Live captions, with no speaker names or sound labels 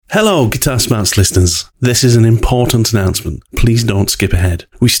Hello, Guitar Smarts listeners. This is an important announcement. Please don't skip ahead.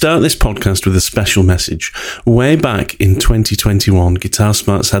 We start this podcast with a special message. Way back in 2021, Guitar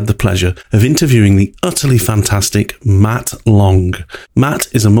Smarts had the pleasure of interviewing the utterly fantastic Matt Long. Matt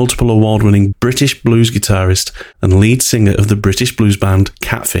is a multiple award-winning British blues guitarist and lead singer of the British blues band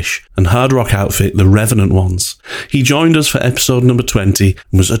Catfish and hard rock outfit The Revenant Ones. He joined us for episode number 20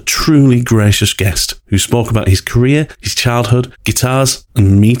 and was a truly gracious guest who spoke about his career, his childhood, guitars,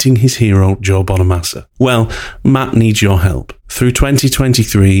 and meeting his hero, Joe Bonamassa. Well, Matt needs your help. Through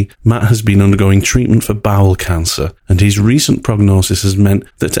 2023, Matt has been undergoing treatment for bowel cancer, and his recent prognosis has meant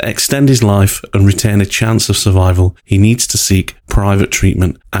that to extend his life and retain a chance of survival, he needs to seek private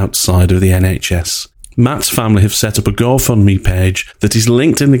treatment outside of the NHS. Matt's family have set up a GoFundMe page that is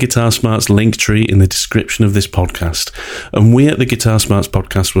linked in the Guitar Smarts link tree in the description of this podcast. And we at the Guitar Smarts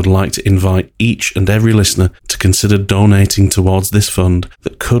podcast would like to invite each and every listener to consider donating towards this fund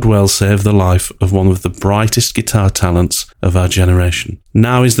that could well save the life of one of the brightest guitar talents of our generation.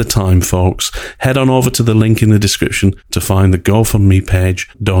 Now is the time, folks. Head on over to the link in the description to find the GoFundMe page.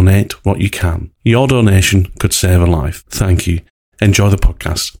 Donate what you can. Your donation could save a life. Thank you. Enjoy the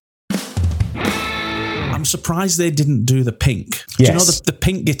podcast. I'm surprised they didn't do the pink. Yes. Do you know the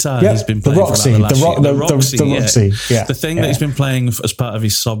pink guitar he's been playing Roxy, for like the last year? the Roxy, yeah. The thing that he's been playing as part of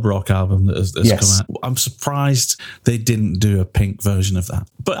his Sob Rock album that has come out. I'm surprised they didn't do a pink version of that.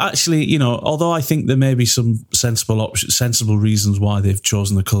 But actually, you know, although I think there may be some sensible reasons why they've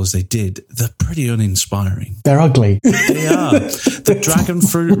chosen the colours they did, they're pretty uninspiring. They're ugly. They are. The Dragon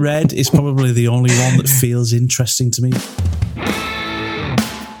Fruit Red is probably the only one that feels interesting to me.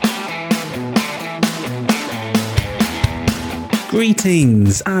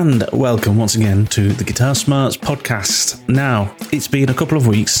 Greetings and welcome once again to the Guitar Smarts podcast. Now, it's been a couple of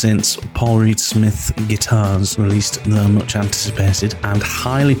weeks since Paul Reed Smith Guitars released their much anticipated and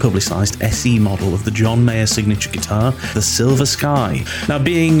highly publicised SE model of the John Mayer signature guitar, the Silver Sky. Now,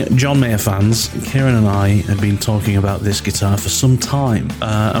 being John Mayer fans, Kieran and I had been talking about this guitar for some time,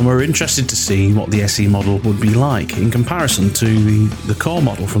 and we're interested to see what the SE model would be like in comparison to the core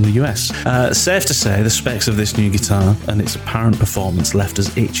model from the US. Safe to say, the specs of this new guitar and its apparent performance left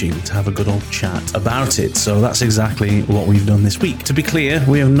us itching to have a good old chat about it, so that's exactly what we've done this week. To be clear,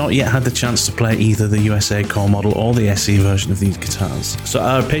 we have not yet had the chance to play either the USA core model or the SE version of these guitars, so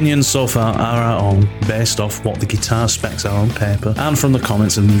our opinions so far are our own, based off what the guitar specs are on paper and from the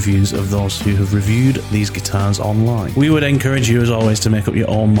comments and reviews of those who have reviewed these guitars online. We would encourage you as always to make up your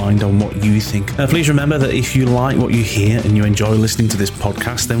own mind on what you think. Please remember that if you like what you hear and you enjoy listening to this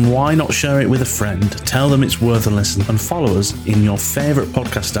podcast, then why not share it with a friend, tell them it's worth a listen, and follow us in your favourite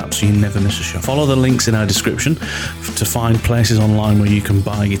podcast app so you never miss a show. Follow the links in our description to find places online where you can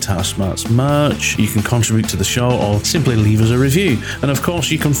buy Guitar Smarts merch, you can contribute to the show, or simply leave us a review. And of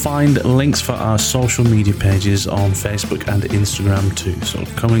course you can find links for our social media pages on Facebook and Instagram too, so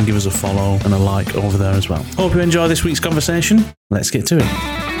come and give us a follow and a like over there as well. Hope you enjoy this week's conversation. Let's get to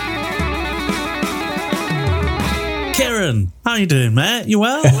it. Kieran, how you doing, mate? You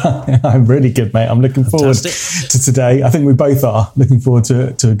well? I'm really good, mate. I'm looking forward to today. I think we both are looking forward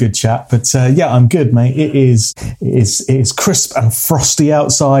to a good chat. But yeah, I'm good, mate. It is crisp and frosty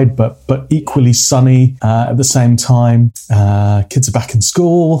outside, but equally sunny at the same time. Kids are back in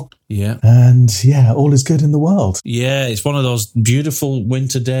school. Yeah. And yeah, all is good in the world. Yeah, it's one of those beautiful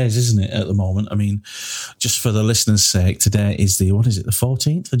winter days, isn't it, at the moment? I mean, just for the listeners' sake, today is the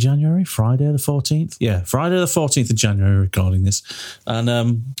 14th of January? Friday the 14th? Yeah, Friday the 14th of January, recording this. And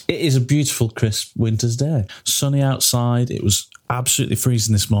it is a beautiful, crisp winter's day. Sunny outside. It was absolutely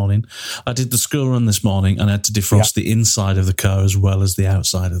freezing this morning. I did the school run this morning and I had to defrost the inside of the car as well as the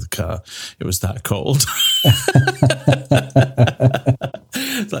outside of the car. It was that cold.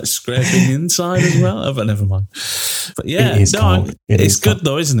 It's like scraping the inside as well, but never mind. But yeah, it's good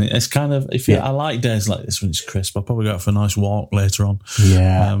though, isn't it? It's kind of, I like days like this when it's crisp. I'll probably go out for a nice walk later on.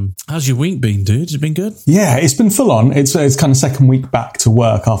 Yeah. How's your week been, dude? Has it been good? Yeah, it's been full on. It's kind of second week back to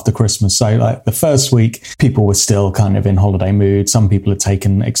work after Christmas. So like the first week, people were still kind of in holiday mood. Some people had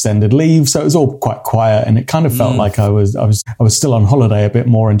taken extended leave, so it was all quite quiet, and it kind of felt like I was still on holiday a bit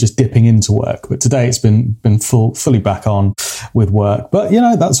more and just dipping into work. But today it's been fully back on with work. But you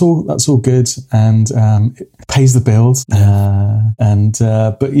know, that's all good, and it pays the bills.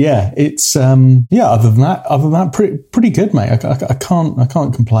 But yeah, it's Other than that, pretty good, mate. I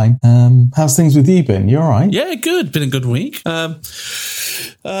can't complain. How's things with you been? You all right? Yeah, good. Been a good week.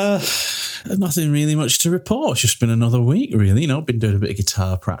 Nothing really much to report. It's just been another week, really. You know, been doing a bit of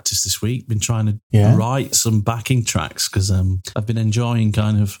guitar practice this week. Been trying to write some backing tracks because I've been enjoying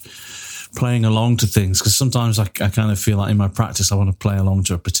kind of playing along to things, because sometimes I kind of feel like in my practice I want to play along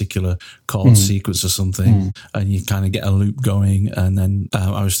to a particular chord sequence or something, and you kind of get a loop going. And then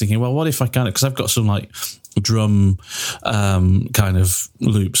I was thinking, well, what if I kind of, because I've got some like drum kind of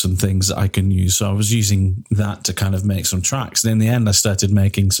loops and things that I can use. So I was using that to kind of make some tracks. And in the end, I started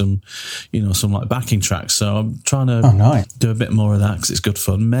making some like backing tracks. So I'm trying to do a bit more of that because it's good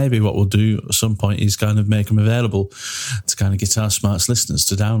fun. Maybe what we'll do at some point is kind of make them available to kind of Guitar Smarts listeners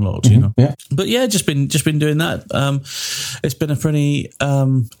to download, you know. Yeah. But yeah, just been doing that. It's been a pretty a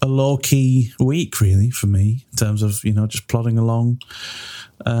low key week really for me in terms of, you know, just plodding along.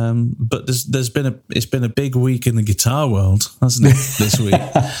 But it's been a big week in the guitar world, hasn't it? This week.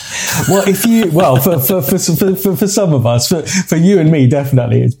 For some of us, for you and me,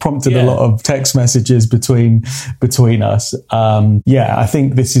 definitely, it's prompted a lot of text messages between us. I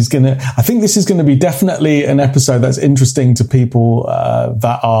think this is gonna be definitely an episode that's interesting to people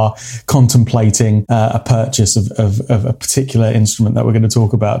that are contemplating a purchase of a particular instrument that we're going to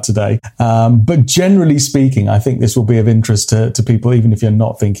talk about today. But generally speaking, I think this will be of interest to people, even if you're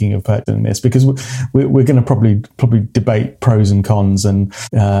not thinking of purchasing this, because we're going to probably debate pros and cons and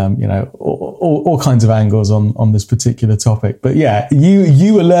all kinds of angles on this particular topic. But yeah,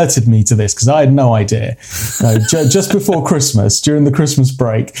 you alerted me to this because I had no idea. Just before Christmas, during the Christmas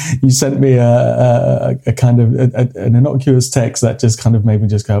break, you sent me a kind of an innocuous text that just kind of made me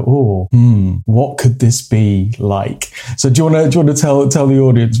just go, what could this be like? So do you want to tell the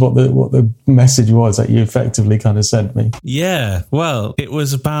audience what the message was that you effectively kind of sent me? Yeah, well, it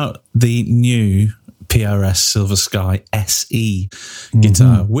was about the new PRS Silver Sky SE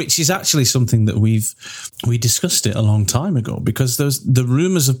guitar, which is actually something that we discussed it a long time ago, because the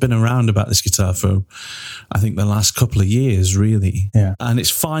rumours have been around about this guitar for, I think, the last couple of years, really. Yeah. And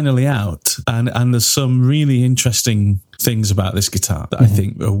it's finally out, and there's some really interesting things about this guitar that I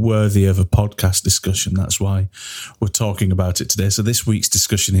think are worthy of a podcast discussion. That's why we're talking about it today. So this week's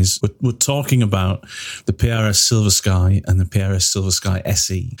discussion is we're talking about the PRS Silver Sky and the PRS Silver Sky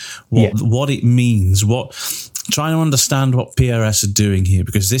SE. What it means, trying to understand what PRS are doing here,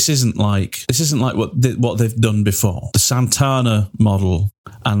 because this isn't like what they've done before. The Santana model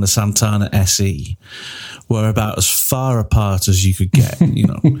and the Santana SE were about as far apart as you could get, you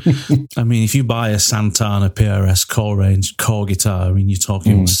know. I mean, if you buy a Santana PRS core guitar, I mean, you're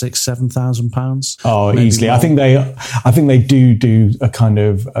talking £6,000-7,000. Oh, easily. More. I think they do a kind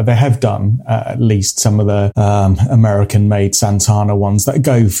of. They have done at least some of the American-made Santana ones that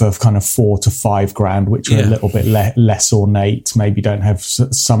go for kind of $4,000 to $5,000, which are a little bit less ornate. Maybe don't have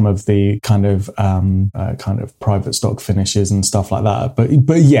some of the kind of private stock finishes and stuff like that.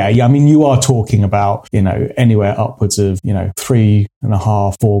 But yeah. I mean, you are talking about, you know, anywhere upwards of, you know,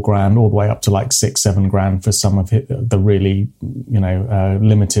 $3,500-4,000, all the way up to like $6,000-7,000 for some of the really, you know,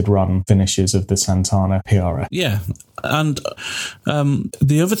 limited run finishes of the Santana PRS. Yeah. And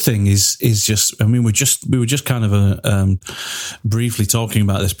the other thing is just, I mean, we were just kind of briefly talking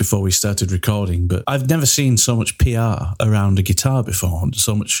about this before we started recording, but I've never seen so much PR around a guitar before.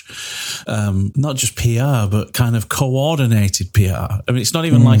 So much, not just PR, but kind of coordinated PR. I mean, it's not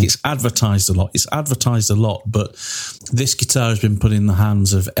even like it's advertised a lot. It's advertised a lot, but this guitar has been put in the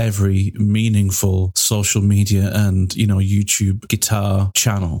hands of every meaningful social media and, you know, YouTube guitar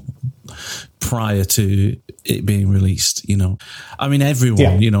channel prior to it being released, you know. I mean,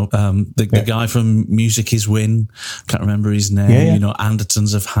 everyone, you know, the guy from Music Is Win, can't remember his name, you know,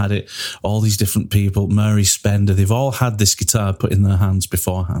 Andertons have had it, all these different people, Murray Spender, they've all had this guitar put in their hands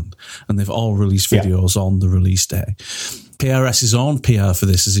beforehand, and they've all released videos on the release day. PRS's own PR for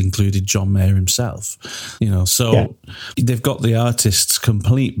this has included John Mayer himself, you know, so they've got the artist's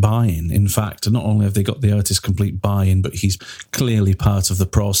complete buy-in. In fact, not only have they got the artist's complete buy-in, but he's clearly part of the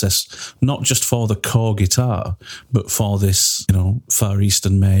process, not just for the core guitar, but for this, you know, Far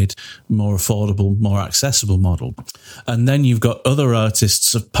Eastern made, more affordable, more accessible model. And then you've got other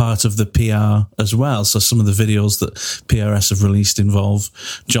artists as part of the PR as well. So some of the videos that PRS have released involve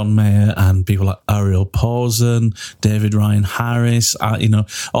John Mayer and people like Ariel Posen, David Ryan Harris, you know,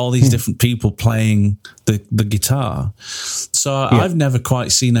 all these different people playing the guitar. So I've never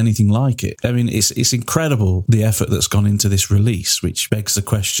quite seen anything like it. I mean, it's incredible, the effort that's gone into this release, which begs the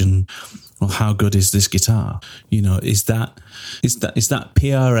question, well, how good is this guitar? You know, is that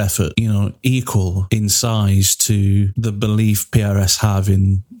PR effort, you know, equal in size to the belief PRS have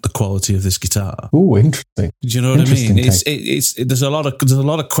in the quality of this guitar? Oh, interesting. Do you know what I mean? There's a lot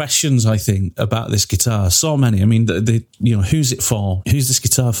of questions, I think, about this guitar. So many. I mean, you know, who's it for? Who's this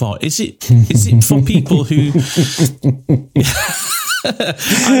guitar for? Is it for people who?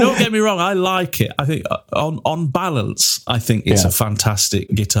 Don't get me wrong, I like it. I think on balance, I think it's a fantastic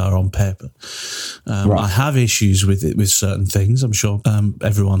guitar on paper. I have issues with it with certain things, I'm sure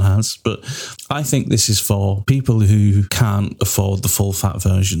everyone has, but I think this is for people who can't afford the full fat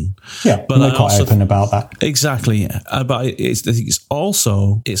version. Yeah, but they're quite open about that. Exactly, yeah. But I think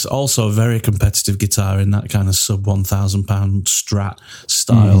it's also a very competitive guitar in that kind of sub £1,000 Strat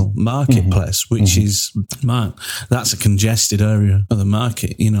style marketplace, which is, man, that's a congested area of the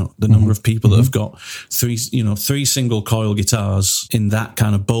market. You know, the number of people that have got three single coil guitars in that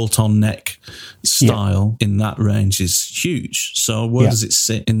kind of bolt-on neck style in that range is huge. So where does it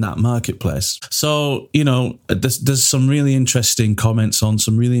sit in that marketplace? So, you know, there's some really interesting comments on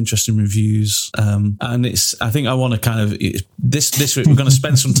some really interesting reviews. And I think I want to kind of, this week we're going to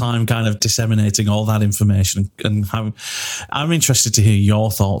spend some time kind of disseminating all that information, and how I'm interested to hear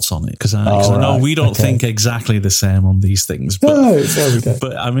your thoughts on it, because I know we don't think exactly the same on these things,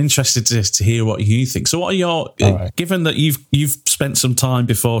 but I'm interested to hear what you think. So what are your, given that you've spent some time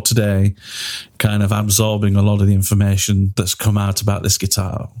before today kind of absorbing a lot of the information that's come out about this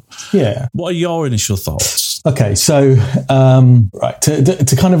guitar, what are your initial thoughts? Okay, so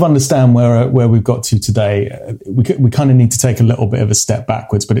to kind of understand where we've got to today, we kind of need to take a little bit of a step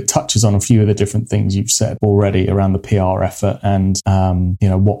backwards, but it touches on a few of the different things you've said already around the PR effort and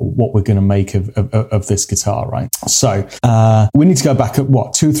what we're going to make of this guitar, right? So we need to go back at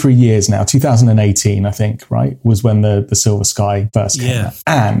 2-3 years now. 2018, I think, right, was when the Silver Sky first came out.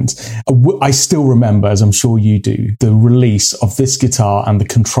 And I still remember, as I'm sure you do, the release of this guitar and the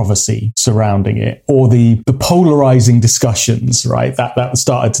controversy surrounding it, or the polarizing discussions, right, that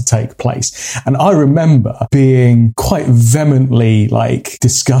started to take place. And I remember being quite vehemently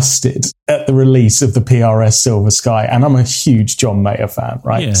disgusted at the release of the PRS Silver Sky. And I'm a huge John Mayer fan,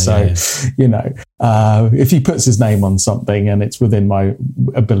 right? You know, if he puts his name on something and it's within my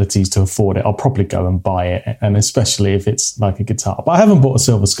abilities to afford it, I'll probably go and buy it. And especially if it's like a guitar. But I haven't bought a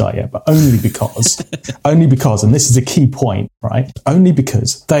Silver Sky yet, but only because, and this is a key point, right? Only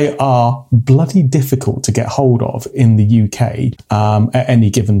because they are bloody difficult to get hold of in the UK at any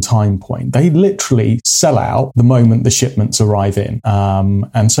given time point. They literally sell out the moment the shipments arrive in.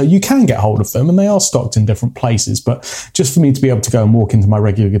 And so you can get hold of them, and they are stocked in different places. But just for me to be able to go and walk into my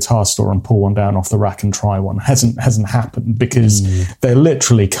regular guitar store and pull one down off the rack and try one hasn't happened, because they're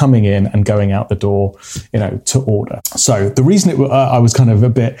literally coming in and going out the door, you know, to order. So the reason I was kind of a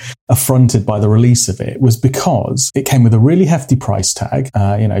bit affronted by the release of it was because it came with a really hefty price tag,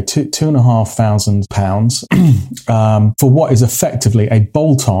 £2,500 for what is effectively a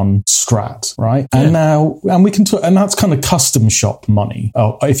bolt-on Strat, right? And we can talk, and that's kind of custom shop money.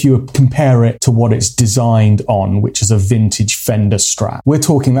 If you compare it to what it's designed on, which is a vintage Fender Strat, we're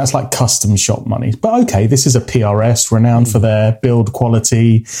talking that's like custom shop money. But okay, this is a PRS, renowned for their build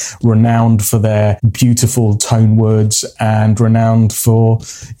quality, renowned for their beautiful tone woods, and renowned for,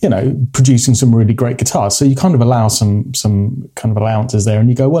 you know, producing some really great guitars. So you kind of allow some kind of allowances there, and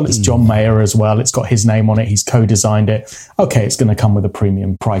you go, well, it's John Mayer as well. It's got his name on it. He's co-designed it. Okay, it's going to come with a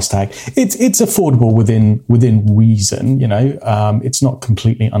premium price tag. It's affordable within reason. You know, it's not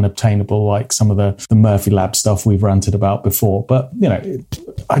completely unobtainable like some of the Murphy Lab stuff we've ranted about before. But you know,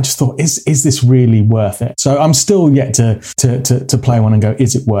 I just thought, is this really worth it? So I'm still yet to play one and go,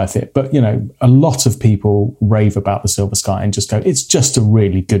 is it worth it? But you know, a lot of people rave about the Silver Sky and just go, it's just a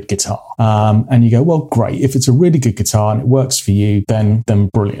really good guitar. And you go, well, great. If it's a really good guitar and it works for you, then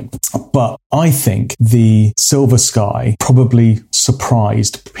brilliant. But I think the Silver Sky probably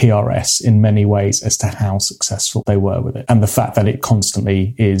surprised PRS in many ways as to how successful they were with it, and the fact that it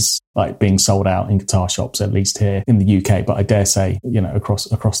constantly is like being sold out in guitar shops, at least here in the UK, but I dare say, you know, across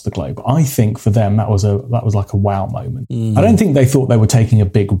the globe. I think for them that was like a wow moment. I don't think they thought they were taking a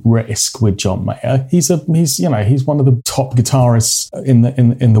big risk with John Mayer. He's one of the top guitarists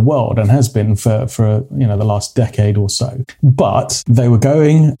in the world, and has been for you know, the last decade or so. But they were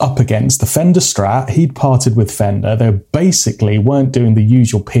going up against the Fender Strat. He'd parted with Fender. They basically weren't doing the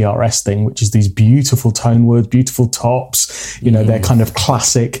usual PRS thing, which is these beautiful tone wood, beautiful tops, you know, they're kind of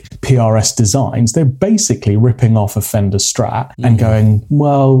classic PRS designs. They're basically ripping off a Fender Strat and going,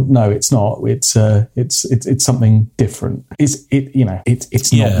 well, no, it's not. It's something different.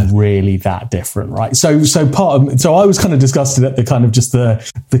 It's not really that different, right? So I was kind of disgusted at the kind of just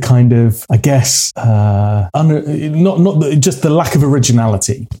the kind of, I guess, not just the lack of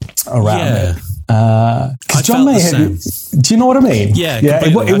originality around it. Because John Mayer, do you know what I mean? Yeah.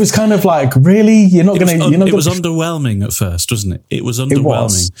 It was kind of like, really, you're not going to. It was underwhelming at first, wasn't it? It was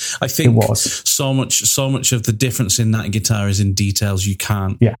underwhelming. I think so much of the difference in that guitar is in details you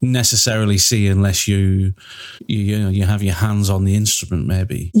can't necessarily see unless you have your hands on the instrument,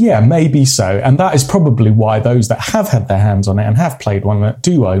 maybe. Yeah, maybe so, and that is probably why those that have had their hands on it and have played one, that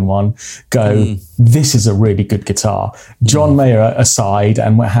do own one, go, this is a really good guitar. John Mayer aside,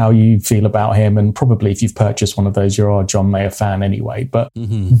 and how you feel about him, and probably if you've purchased one of those, you're a John Mayer fan anyway. But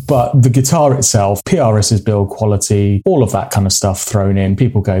the guitar itself, PRS's build quality, all of that kind of stuff thrown in,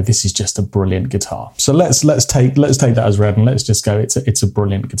 people go, this is just a brilliant guitar. So let's take that as read, and let's just go, it's a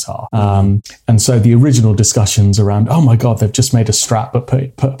brilliant guitar. And so the original discussions around, oh my God, they've just made a Strat but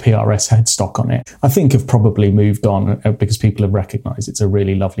put PRS headstock on it, I think have probably moved on because people have recognised it's a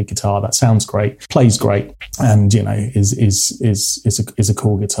really lovely guitar that sounds great, plays great, and is a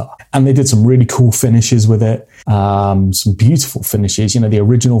cool guitar. And they did some really cool finishes with it, some beautiful finishes. The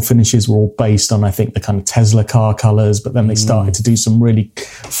original finishes were all based on, I think, the kind of Tesla car colours, but then they started to do some really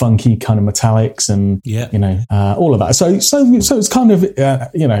funky kind of metallics and all of that. So it's kind of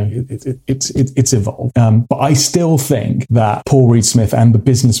it's evolved. But I still think that Paul Reed Smith and the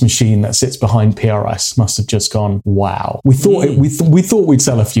business machine that sits behind PRS must have just gone, wow. We thought we thought we'd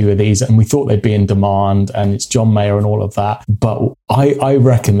sell a few of these, and we thought they'd be in demand, and it's John Mayer and all of that. But I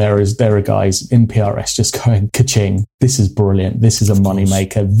reckon there are guys in PRS just going, ka-ching, this is brilliant. This is a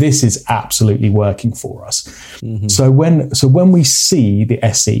moneymaker. This is absolutely working for us. So when we see the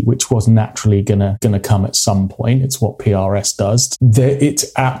SE, which was naturally gonna come at some point, it's what PRS does.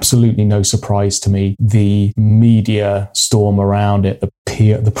 It's absolutely no surprise to me, the media storm around it,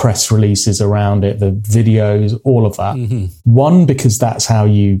 the press releases around it, the videos, all of that. One, because that's how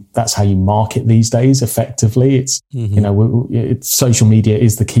you market these days effectively. It's social media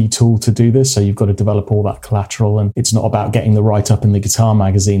is the key tool to do this, so you've got to develop all that collateral, and it's not about getting the write-up in the guitar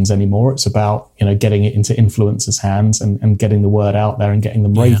magazines anymore. It's about getting it into influencers' hands and getting the word out there and getting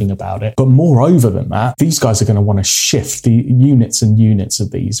them raving about it. But moreover than that, these guys are going to want to shift the units and units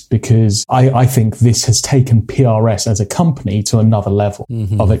of these, because I think this has taken PRS as a company to another level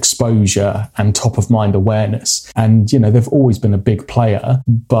of exposure and top of mind awareness. And they've always been a big player,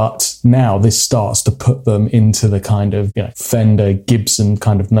 but now this starts to put them into the kind of Fender, Gibson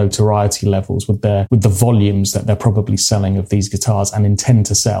kind of notoriety levels with the volumes that they're probably selling of these guitars and intend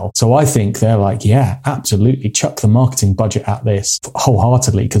to sell. So I think they're like, yeah, absolutely, chuck the marketing budget at this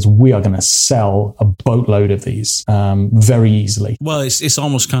wholeheartedly, because we are going to sell a boatload of these very easily. Well, it's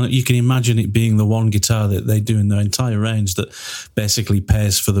almost kind of, you can imagine it being the one guitar that they do in their entire range that basically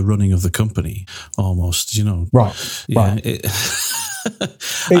pays for the running of the company, almost, Right. Yeah, right.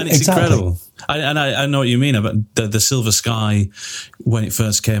 And it's incredible. I know what you mean about the Silver Sky when it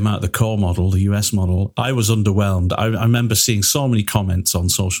first came out, the core model, the US model. I was underwhelmed. I remember seeing so many comments on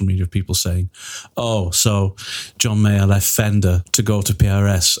social media of people saying, oh, so John Mayer left Fender to go to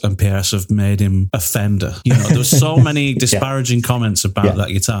PRS and PRS have made him a Fender. There were so many disparaging comments about that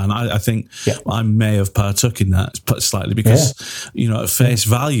guitar. And I think I may have partook in that slightly because, at face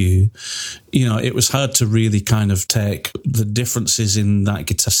value, it was hard to really kind of take the differences in that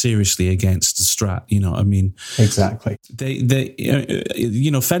guitar seriously against the Strat. I mean, exactly. They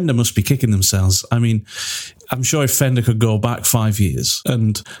Fender must be kicking themselves. I mean, I'm sure if Fender could go back 5 years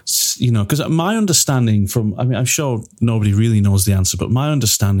and, because my understanding I'm sure nobody really knows the answer, but my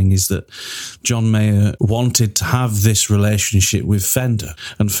understanding is that John Mayer wanted to have this relationship with Fender,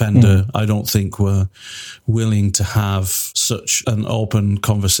 and Fender, I don't think, were willing to have such an open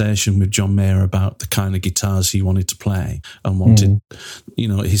conversation with John Mayer about the kind of guitars he wanted to play and wanted,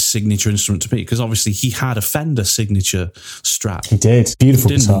 his signature instrument to be, because obviously he had a Fender signature Strat. He did.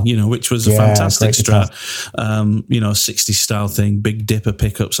 Beautiful guitar. Which was a fantastic Strat. 60s style thing, big dipper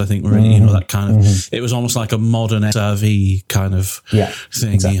pickups, I think, were in, that kind of, it was almost like a modern SRV kind of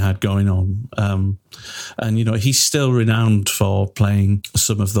thing he had going on. And, he's still renowned for playing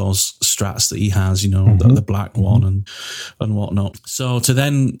some of those Strats that he has, the black one and whatnot. So to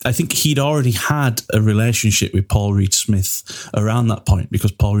then, I think he'd already had a relationship with Paul Reed Smith around that point,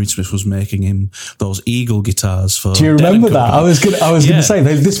 because Paul Reed Smith was making him those Eagle guitars for. Do you remember that? I was going to say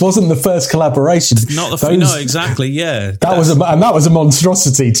this wasn't the first collaboration. Not the no, exactly. Yeah, that was a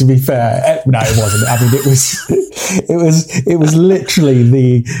monstrosity. To be fair, no, it wasn't. I mean, it was literally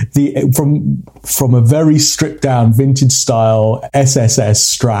the from a very stripped down vintage style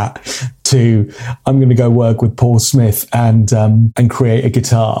SSS Strat to I'm going to go work with Paul Smith and create a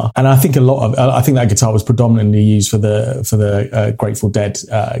guitar. And I think I think that guitar was predominantly used for the Grateful Dead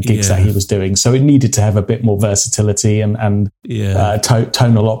gigs that he was doing. So it needed to have a bit more versatility and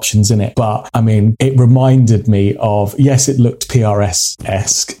tonal options in it. But I mean, it reminded me of, yes, it looked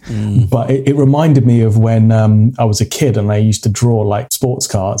PRS-esque, but it reminded me of when I was a kid and I used to draw like sports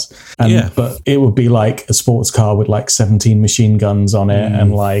cars. But it would be like a sports car with like 17 machine guns on it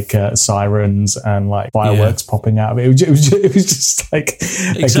and like sirens and like fireworks popping out of it. It was just like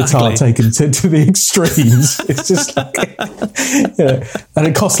a guitar taken to the extremes. It's just like, and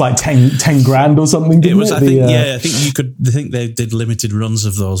it cost like 10 grand or something. Didn't it was. I think you could. I think they did limited runs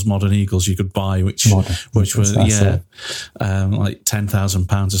of those Modern Eagles you could buy, which was like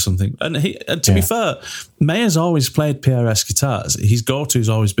 £10,000 or something. And to be fair, Mayer's always played PRS guitars. His go-to's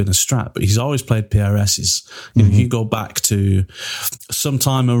always been a Strat, but he's always played PRSs. You know, you go back to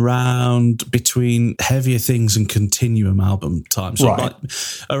sometime around between Heavier Things and Continuum album time. So like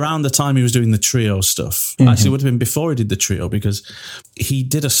around the time he was doing the trio stuff. Actually, it would have been before he did the trio, because he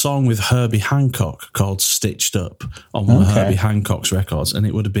did a song with Herbie Hancock called Stitched Up on one of Herbie Hancock's records, and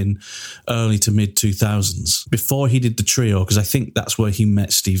it would have been early to mid 2000s before he did the trio, because I think that's where he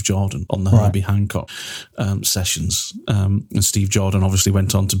met Steve Jordan on the Herbie Hancock sessions. And Steve Jordan obviously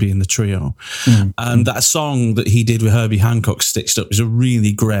went on to be in the trio. And that song that he did with Herbie Hancock, Stitched Up, is a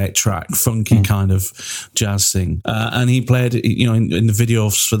really great track, funky kind of jazz thing. And he played, you know, in the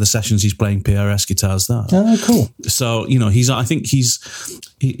videos for the sessions, he's playing PRS guitars there. Oh, cool. So, you know, I think he's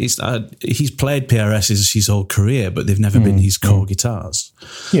played PRSs his whole career, but they've never been his core guitars.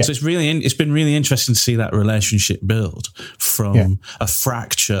 Yeah. So it's been really interesting to see that relationship build from a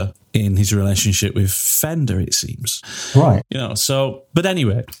fracture in his relationship with Fender, it seems. Right. You know, so, but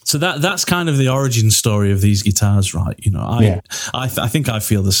anyway, so that's kind of the origin story of these guitars, right? You know, I think I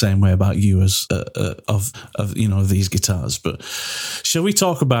feel the same way about you as of you know, these guitars. But shall we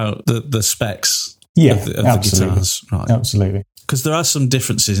talk about the specs of the guitars? Right. Absolutely. Because there are some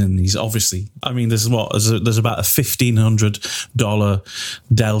differences in these, obviously. I mean, there's about a $1,500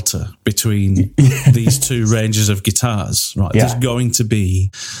 delta between these two ranges of guitars, right? There's going to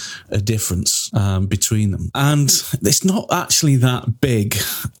be a difference between them. And it's not actually that big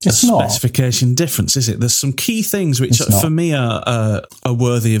a specification difference, is it? There's some key things which for me are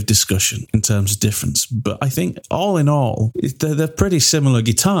worthy of discussion in terms of difference. But I think all in all, they're pretty similar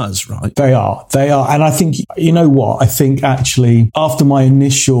guitars, right? They are. And I think, you know what? I think actually, after my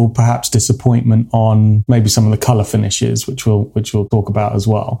initial perhaps disappointment on maybe some of the color finishes, which we'll talk about as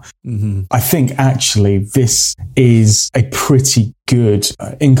well, I think actually this is a pretty good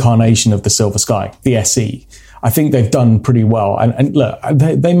incarnation of the Silver Sky, the SE. I think they've done pretty well. And look,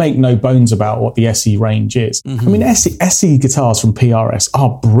 they make no bones about what the SE range is. I mean, SE guitars from PRS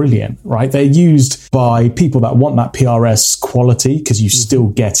are brilliant, right? They're used by people that want that PRS quality, because you still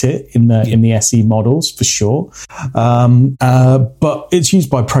get it in the SE models for sure. But it's used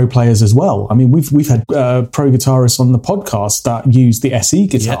by pro players as well. I mean, we've had pro guitarists on the podcast that use the SE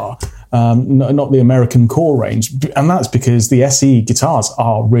guitar. Not the American core range. And that's because the SE guitars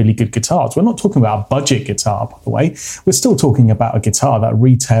are really good guitars. We're not talking about a budget guitar, by the way. We're still talking about a guitar that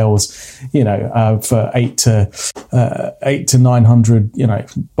retails, you know, for $800 to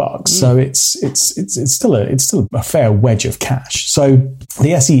 $900, bucks. So it's still a fair wedge of cash. So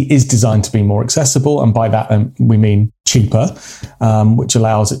the SE is designed to be more accessible, and by that we mean cheaper, which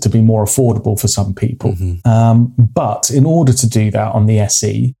allows it to be more affordable for some people. But in order to do that on the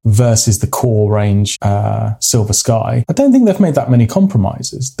SE versus the core range Silver Sky, I don't think they've made that many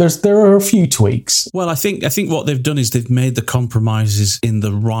compromises. There are a few tweaks. Well, I think what they've done is they've made the compromises in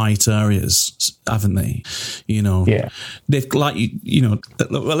the right areas, haven't they? You know, they've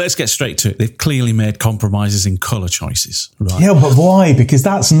well, let's get straight to it. They've clearly made compromises in color choices, right? Yeah, but why? Because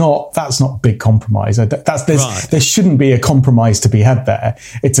that's not big compromise. There shouldn't be a compromise to be had there.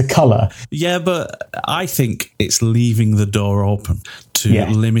 It's a color. Yeah, but I think it's leaving the door open to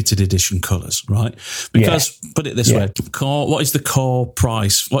limited edition colours, right? Because put it this way, what is the core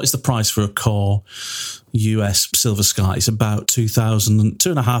price? What is the price for a core US Silver Sky? It's about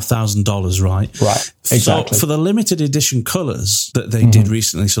 $2,500, right? Right, exactly. So for the limited edition colours that they did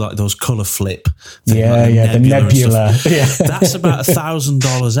recently, so like those colour flip, the Nebula, that's about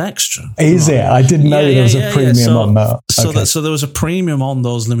 $1,000 extra. Is it? I didn't know there was a premium on No. Okay. So there was a premium on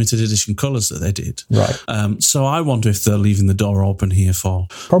those limited edition colours that they did. Right. So I wonder if they're leaving the door open here for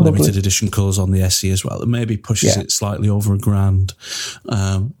limited edition colours on the SE as well. It maybe pushes it slightly over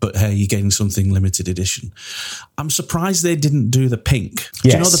 $1,000. But hey, you're getting something limited edition. I'm surprised they didn't do the pink. Yes. Do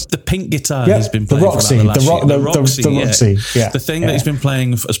you know the pink guitar he's been playing Roxy, for about the last year? The Roxy, yeah. The thing that he's been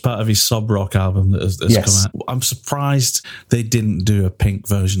playing as part of his Sob Rock album that has come out. I'm surprised they didn't do a pink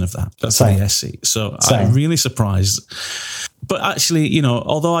version of that. That's the SE. So I'm really surprised. But actually, you know,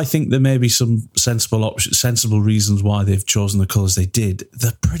 although I think there may be some sensible reasons why they've chosen the colours they did,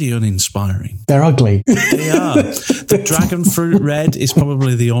 they're pretty uninspiring. They're ugly. They are. The Dragon Fruit Red is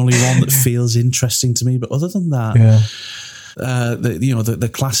probably the only one that feels interesting to me. But other than that, the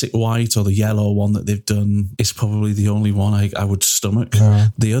classic white or the yellow one that they've done is probably the only one I would stomach. No.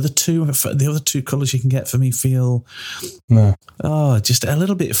 The other two colours you can get for me feel just a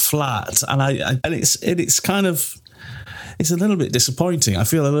little bit flat, and it's kind of. It's a little bit disappointing. I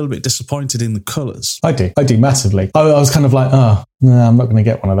feel a little bit disappointed in the colours. I do massively. I was kind of like, no, I'm not going to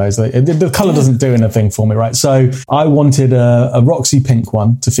get one of those. The colour doesn't do anything for me, right? So I wanted a Roxy pink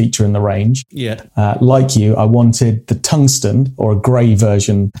one to feature in the range. Yeah. Like you, I wanted the tungsten or a grey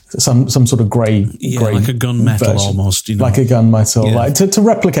version, some sort of grey. Yeah, grey like a gunmetal version. Almost, you know. Like a gunmetal, like to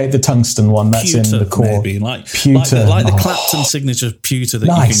replicate the tungsten one that's pewter, in the core. Maybe, pewter. Like the Clapton signature pewter that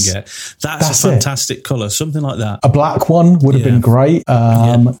you can get. That's a fantastic colour, something like that. A black one would have been great.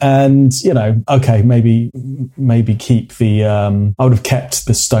 And, you know, okay, maybe keep the... I would have kept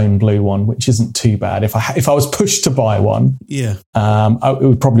the stone blue one, which isn't too bad. If I was pushed to buy one, it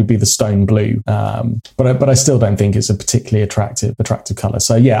would probably be the stone blue. But I still don't think it's a particularly attractive colour.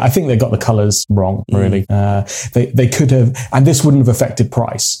 So yeah, I think they got the colours wrong. Really, they could have, and this wouldn't have affected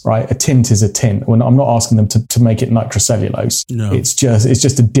price, right? A tint is a tint. When I'm not asking them to make it nitrocellulose. No, it's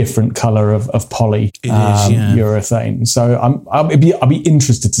just a different colour of poly urethane. So I'll be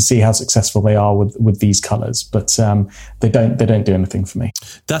interested to see how successful they are with these colours, but they don't do anything for me.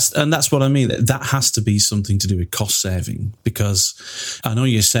 That's what I mean. That has to be something to do with cost saving, because I know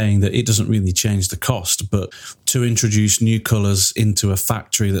you're saying that it doesn't really change the cost, but to introduce new colours into a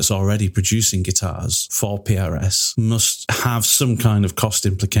factory that's already producing guitars for PRS must have some kind of cost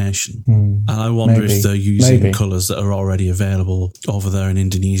implication. And I wonder if they're using colours that are already available over there in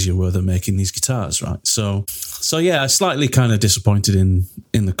Indonesia where they're making these guitars, right? So yeah, slightly kind of disappointed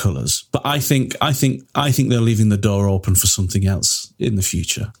in the colours, but I think they're leaving the door open for something else in the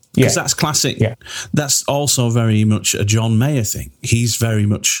future. Because that's classic. Yeah. That's also very much a John Mayer thing. He's very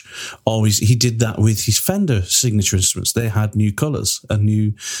much he did that with his Fender signature instruments. They had new colours and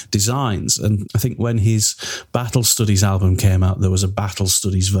new designs. And I think when his Battle Studies album came out, there was a Battle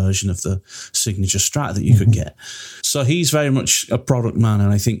Studies version of the signature Strat that you could get. So he's very much a product man,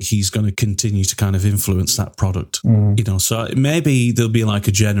 and I think he's going to continue to kind of influence that product. You know, so maybe there'll be like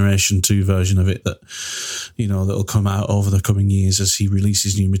a Generation 2 version of it that, you know, that'll come out over the coming years as he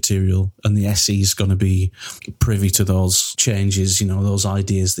releases new material, and the SE is going to be privy to those changes, you know, those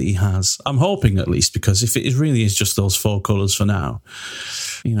ideas that he has. I'm hoping, at least, because if it really is just those four colours for now,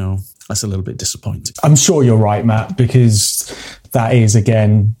 you know, that's a little bit disappointing. I'm sure you're right, Matt, because that is,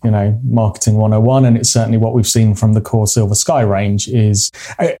 again, you know, marketing 101, and it's certainly what we've seen from the Core Silver Sky range.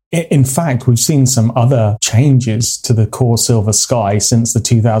 In fact, we've seen some other changes to the Core Silver Sky since the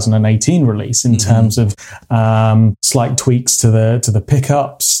 2018 release in terms of slight tweaks to the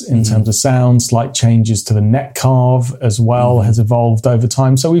pickups, in terms of sound, slight changes to the neck carve as well has evolved over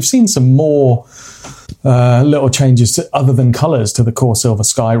time. So we've seen some more little changes other than colours to the Core Silver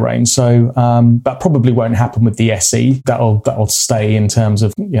Sky range. So that probably won't happen with the SE. That'll stay in terms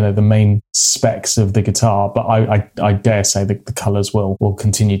of, you know, the main specs of the guitar. But I dare say that the colours will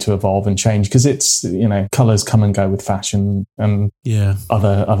continue to evolve and change, because it's, you know, colours come and go with fashion and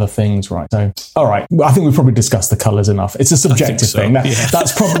other things, right? So all right, I think we've probably discussed the colours enough. It's a subjective thing.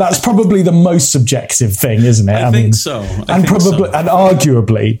 That's probably the most subjective thing, isn't it? I think so. And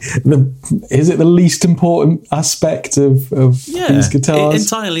arguably, is it the least important aspect of these guitars? It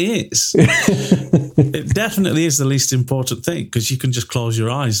entirely is. It definitely is the least important thing, because you can just close your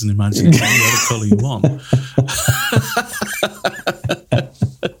eyes and imagine any other colour you want.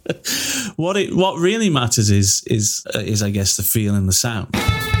 What really matters is I guess the feel and the sound.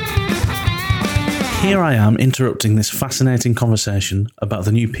 Here I am interrupting this fascinating conversation about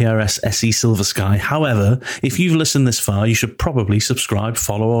the new PRS SE Silver Sky. However, if you've listened this far, you should probably subscribe,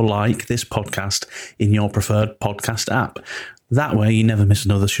 follow or like this podcast in your preferred podcast app. That way you never miss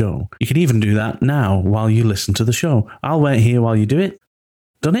another show. You can even do that now while you listen to the show. I'll wait here while you do it.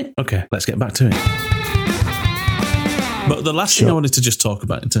 Done it? Okay, let's get back to it. But the last thing I wanted to just talk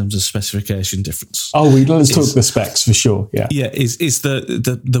about in terms of specification difference. Let's talk the specs for sure. Yeah, is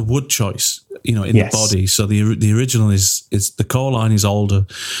the wood choice. In the body. So the original is the core line is older,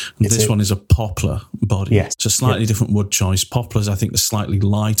 and this one is a poplar body. Yes. It's a slightly different wood choice. Poplars, I think, a slightly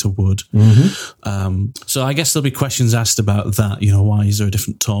lighter wood. So I guess there'll be questions asked about that. Why is there a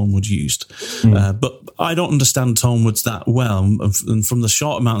different tone wood used? But I don't understand tone woods that well, and from the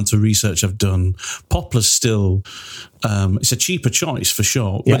short amount of research I've done, poplar's still. It's a cheaper choice for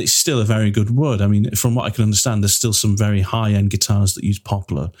sure, but it's still a very good wood. I mean, from what I can understand, there's still some very high-end guitars that use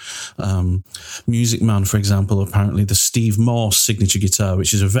poplar. Music Man, for example, apparently the Steve Morse signature guitar,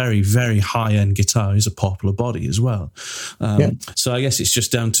 which is a very, very high-end guitar, is a poplar body as well. So I guess it's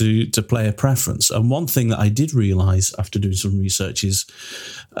just down to player preference. And one thing that I did realise after doing some research is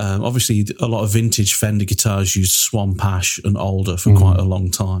obviously a lot of vintage Fender guitars used swamp ash and alder for quite a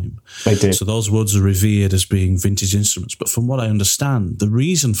long time. They did. So those woods are revered as being vintage instruments. But from what I understand, the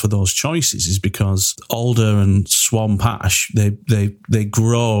reason for those choices is because alder and swamp ash, they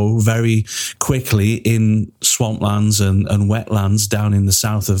grow very quickly in swamplands and wetlands down in the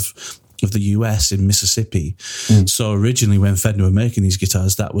south of the US in Mississippi. So originally when Fender were making these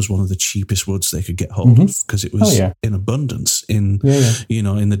guitars, that was one of the cheapest woods they could get hold of because it was in abundance in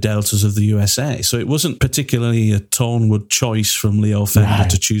the deltas of the USA. So it wasn't particularly a tone wood choice from Leo Fender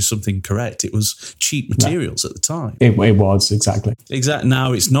to choose something correct. It was cheap materials at the time. It was, exactly.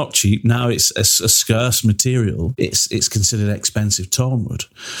 Now it's not cheap. Now it's a scarce material. It's considered expensive tone wood.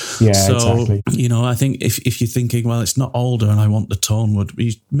 Yeah, so, exactly. I think if you're thinking, well, it's not alder and I want the tone wood,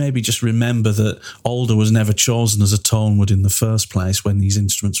 you maybe just remember that alder was never chosen as a tone wood in the first place when these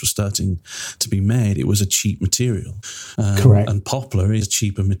instruments were starting to be made. It was a cheap material. Correct. And poplar is a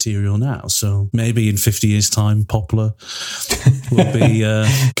cheaper material now. So maybe in 50 years' time, poplar will be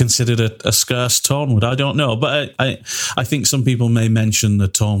considered a scarce tone wood. I don't know. But I think some people may mention the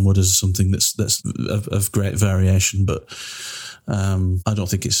tone wood as something that's of great variation, but I don't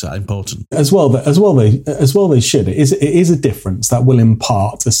think it's that important. As well they should. It is a difference that will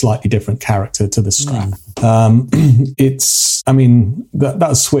impart a slightly different character to the Strat.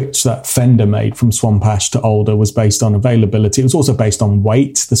 That switch that Fender made from swamp ash to alder was based on availability. It was also based on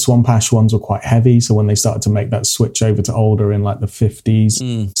weight. The swamp ash ones were quite heavy, so when they started to make that switch over to alder in like the 50s,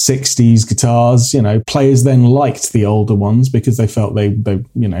 60s guitars, players then liked the older ones because they felt they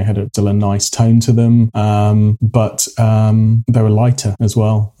had still a nice tone to them. But they were lighter as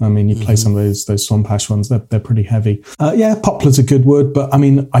well. I mean, you play some of those swamp ash ones, they're pretty heavy. Poplar's a good wood, but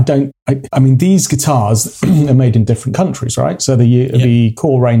these guitars are made in different countries, right? So the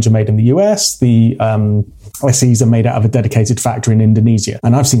core range are made in the US, the SEs are made out of a dedicated factory in Indonesia.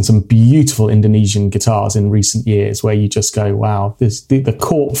 And I've seen some beautiful Indonesian guitars in recent years where you just go, wow, the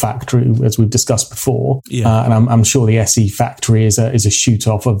Court factory, as we've discussed before. And I'm sure the SE factory is a shoot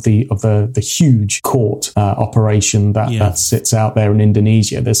off of the huge Court operation that sits out there in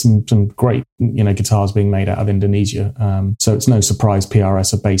Indonesia. There's some great, guitars being made out of Indonesia. So it's no surprise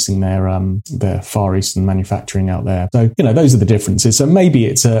PRS are basing their Far Eastern manufacturing out there. So, those are the differences. So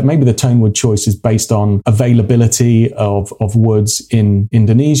maybe maybe the tone wood choice is based on availability of woods in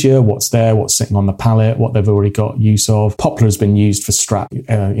Indonesia, what's there, what's sitting on the palette, what they've already got use of. Poplar has been used for Strat,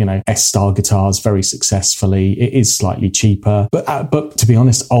 S-style guitars very successfully. It is slightly cheaper, but to be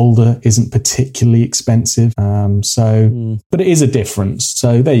honest, alder isn't particularly expensive. But it is a difference.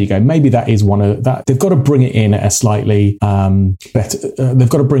 So there you go. Maybe that is one of that. They've got to bring it in at a slightly better. They've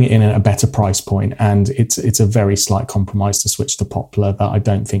got to bring it in at a better price point, and it's a very slight compromise to switch to poplar that I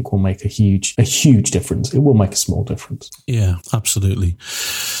don't think will make a huge difference. It will make a small difference. Yeah, absolutely.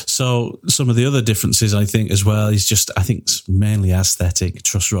 So some of the other differences I think as well is just, I think it's mainly aesthetic.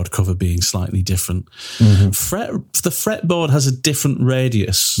 Truss rod cover being slightly different. The fretboard has a different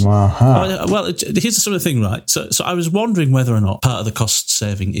radius. Well, here's some of the thing, right? So I was wondering whether or not part of the cost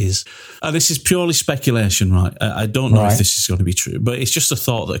saving is, and this is purely speculation, right? I don't know if this is going to be true, but it's just a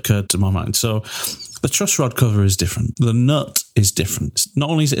thought that occurred to my mind. So the truss rod cover is different. The nut is different. Not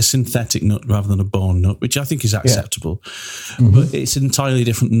only is it a synthetic nut rather than a bone nut, which I think is acceptable, but it's an entirely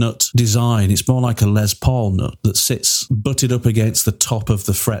different nut design. It's more like a Les Paul nut that sits butted up against the top of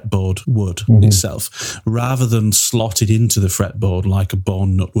the fretboard wood itself, rather than slotted into the fretboard like a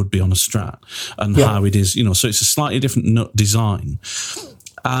bone nut would be on a Strat, and how it is, so it's a slightly different nut design.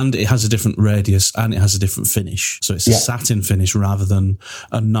 And it has a different radius and it has a different finish. So it's a satin finish rather than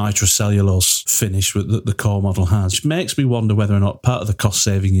a nitrocellulose finish that the core model has, which makes me wonder whether or not part of the cost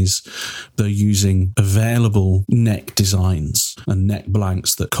saving is they're using available neck designs and neck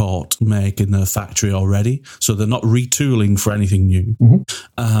blanks that Cort make in their factory already. So they're not retooling for anything new.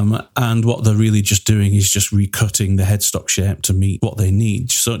 And what they're really just doing is just recutting the headstock shape to meet what they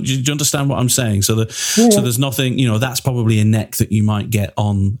need. So do you understand what I'm saying? So there's nothing, that's probably a neck that you might get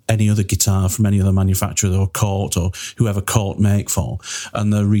on any other guitar from any other manufacturer or Cort or whoever Cort make for.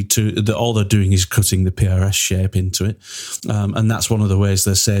 And all they're doing is cutting the PRS shape into it. And that's one of the ways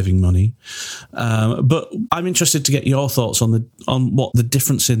they're saving money. But I'm interested to get your thoughts on what the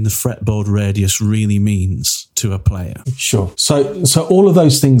difference in the fretboard radius really means to a player. Sure. So all of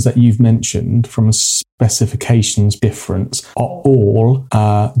those things that you've mentioned from a specifications difference are all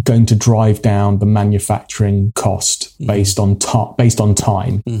going to drive down the manufacturing cost based on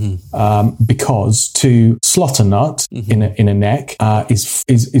time. Because to slot a nut in a neck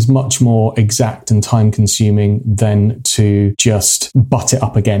is much more exact and time consuming than to just butt it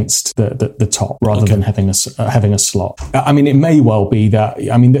up against the top rather than having a slot. I mean, it may well be that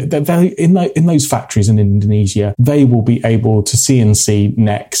in those factories in Indonesia, they will be able to CNC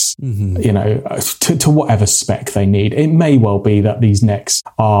necks, to whatever spec they need. It may well be that these necks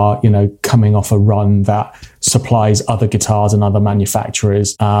are, coming off a run that supplies other guitars and other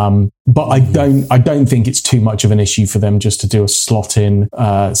manufacturers. But I don't think it's too much of an issue for them just to do a slot in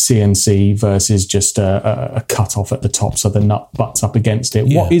CNC versus just a cut off at the top so the nut butts up against it.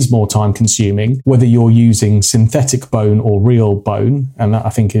 Yeah. What is more time consuming, whether you're using synthetic bone or real bone, and that I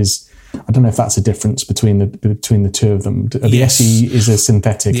think is, I don't know if that's a difference between the two of them. The SE is a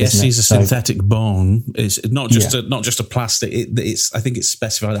synthetic. The SE is a synthetic bone. It's not just a plastic. I think it's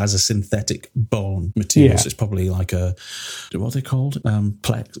specified as a synthetic bone material. So it's probably like a, what are they called?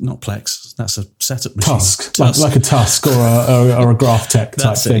 Plex, not Plex. That's a setup machine. Tusk. Like a Tusk or a Graphtec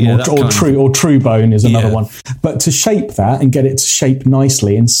type thing, or True Bone is another one. But to shape that and get it to shape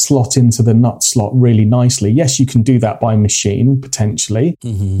nicely and slot into the nut slot really nicely, yes, you can do that by machine potentially,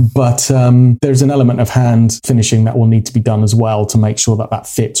 but there's an element of hand finishing that will need to be done as well to make sure that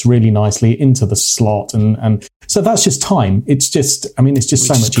fits really nicely into the slot. And so that's just time. It's just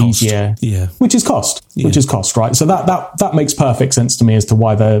so much easier. Yeah. Which is cost, right? So that makes perfect sense to me as to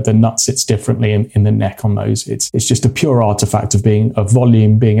why the nut sits differently in the neck on those. It's just a pure artifact of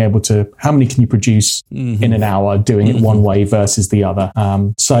volume, being able to, how many can you produce in an hour, doing it one way versus the other.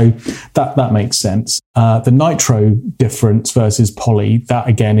 So that makes sense. The nitro difference versus poly, that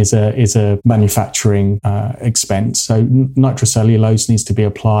again is a manufacturing expense. So nitrocellulose needs to be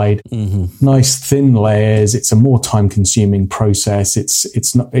applied. Nice thin layers. It's a more time consuming process.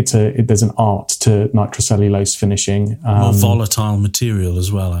 There's an art to nitrocellulose finishing. More volatile material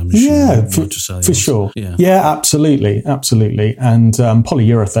as well, I'm assuming. Yeah, for sure. Yeah, absolutely. And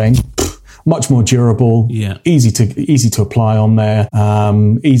polyurethane, much more durable, easy to apply on there,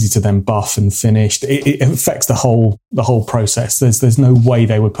 easy to then buff and finish. It affects the whole process. There's no way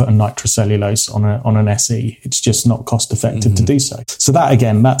they would put a nitrocellulose on an SE. It's just not cost effective to do so. So that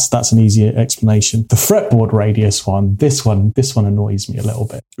again, that's an easier explanation. The fretboard radius one, this one annoys me a little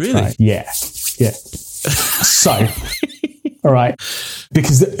bit. Really? Right? Yeah. So. All right.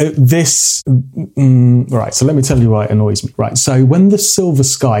 Because right. So let me tell you why it annoys me. Right. So when the Silver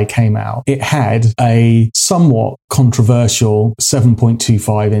Sky came out, it had a somewhat controversial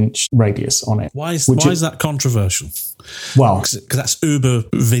 7.25 inch radius on it. Why is that controversial? Well, because that's uber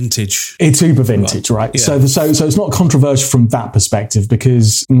vintage. It's uber vintage, right? Yeah. So it's not controversial from that perspective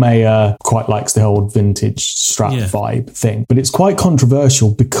because Mayer quite likes the old vintage Strat vibe thing, but it's quite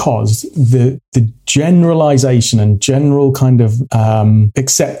controversial because the generalization and general kind of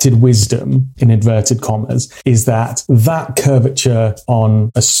accepted wisdom in inverted commas is that curvature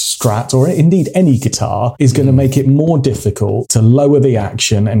on a Strat or indeed any guitar is going to make it more difficult to lower the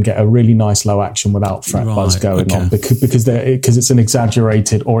action and get a really nice low action without fret buzz going on because it's an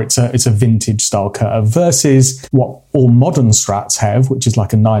exaggerated or it's a vintage style curve versus what all modern Strats have, which is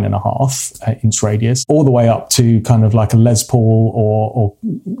like a 9.5 inch radius, all the way up to kind of like a Les Paul or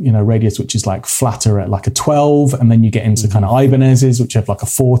radius which is like flatter at like a 12, and then you get into kind of Ibanez's which have like a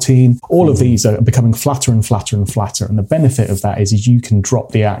 14. All of these are becoming flatter and flatter and flatter, and the benefit of that is you can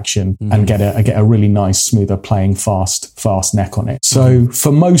drop the action and get a really nice, smoother playing fast neck on it. So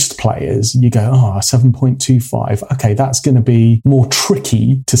for most players, you go, 7.25. Okay, that's going to be more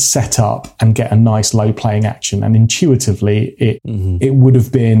tricky to set up and get a nice low playing action. And intuitively, it would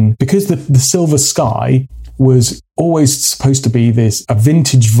have been, because the Silver Sky was always supposed to be a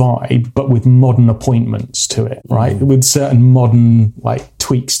vintage vibe, but with modern appointments to it, right? With certain modern like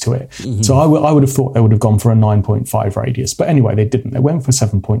tweaks to it. So I would have thought they would have gone for a 9.5 radius. But anyway, they didn't. They went for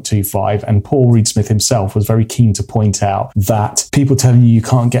 7.25. And Paul Reed-Smith himself was very keen to point out that people telling you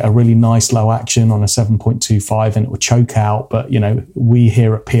can't get a really nice low action on a 7.25 and it will choke out. But, you know, we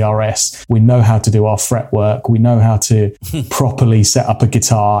here at PRS, we know how to do our fret work. We know how to properly set up a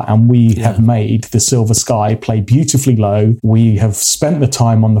guitar, and we have made the Silver Sky play beautifully low. We have spent the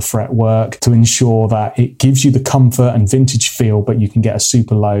time on the fret work to ensure that it gives you the comfort and vintage feel, but you can get a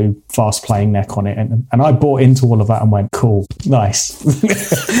super low, fast playing neck on it. And I bought into all of that and went, cool, nice.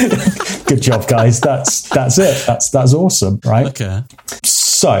 Good job, guys. That's it. That's awesome, right? Okay.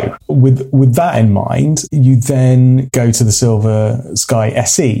 So with that in mind, you then go to the Silver Sky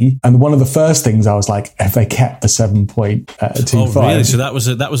SE, and one of the first things I was like, have they kept the 7.25? Oh, really? So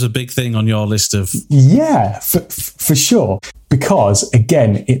that was a big thing on your list of... Yeah, for sure. Because,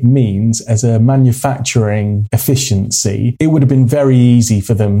 again, it means as a manufacturing efficiency, it would have been very easy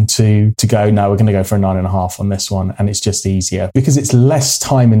for them to go, no, we're going to go for a 9.5 on this one. And it's just easier because it's less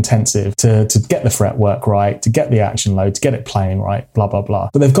time intensive to get the fret work right, to get the action load, to get it playing right, blah, blah, blah.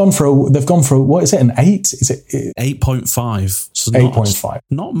 But they've gone for what is it, an 8? Is it 8.5? So 8.5.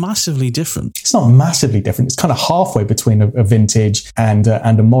 Not massively different. It's not massively different. It's kind of halfway between a vintage and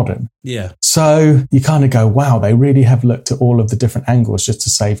a modern. Yeah. So you kind of go, wow, they really have looked at all of the different angles just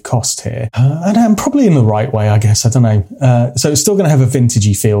to save cost here. And probably in the right way, I guess. I don't know. So it's still going to have a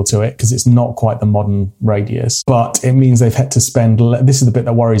vintagey feel to it because it's not quite the modern radius, but it means they've had to spend, this is the bit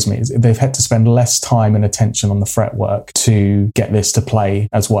that worries me, is they've had to spend less time and attention on the fretwork to get this to play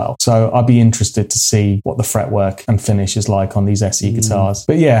as well. So I'd be interested to see what the fretwork and finish is like on these SE guitars.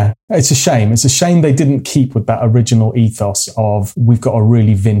 But yeah, it's a shame. It's a shame they didn't keep with that original ethos of we've got a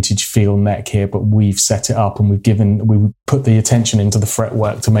really vintage feel neck here, but we've set it up and we put the attention into the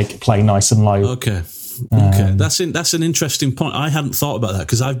fretwork to make it play nice and low. Okay. That's an interesting point. I hadn't thought about that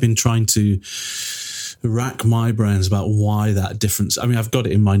because I've been trying to rack my brains about why that difference. I mean, I've got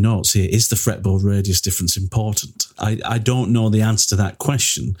it in my notes here. Is the fretboard radius difference important? I don't know the answer to that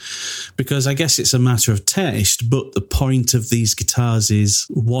question because I guess it's a matter of taste, but the point of these guitars is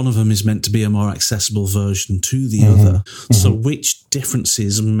one of them is meant to be a more accessible version to the other. So which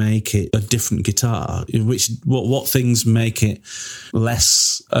differences make it a different guitar? What things make it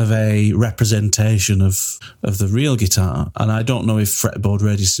less of a representation of the real guitar? And I don't know if fretboard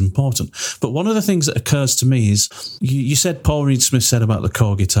radius is important. But one of the things that occurs to me is you said Paul Reed-Smith said about the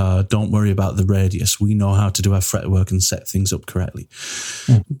core guitar, don't worry about the radius. We know how to do our fretwork and set things up correctly.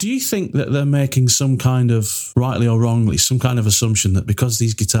 Do you think that they're making some kind of, rightly or wrongly, some kind of assumption that because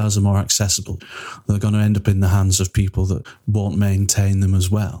these guitars are more accessible, they're going to end up in the hands of people that won't maintain them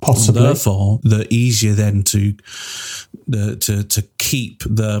as well? Possibly. And therefore, they're easier then to keep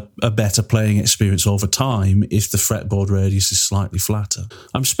a better playing experience over time if the fretboard radius is slightly flatter.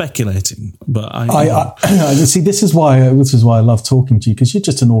 I'm speculating, but I see. This is why I love talking to you, because you're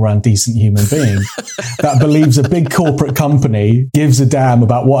just an all-round decent human being that believes a big corporate company gives a damn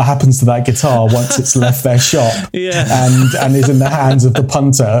about what happens to that guitar once it's left their shop and is in the hands of the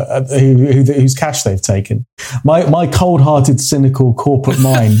punter whose cash they've taken. My cold-hearted, cynical corporate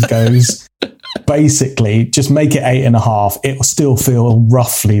mind goes, basically, just make it 8.5. It will still feel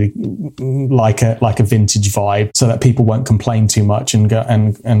roughly like a vintage vibe, so that people won't complain too much and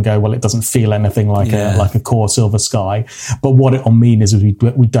go, well, it doesn't feel anything like a core Silver Sky. But what it will mean is we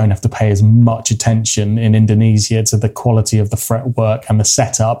don't have to pay as much attention in Indonesia to the quality of the fretwork and the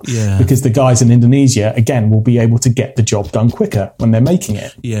setup, because the guys in Indonesia, again, will be able to get the job done quicker when they're making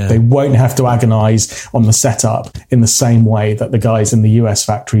it. They won't have to agonize on the setup in the same way that the guys in the US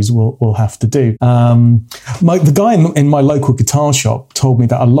factories will have to do. The guy in my local guitar shop told me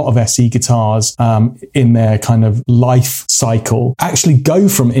that a lot of SE guitars in their kind of life cycle actually go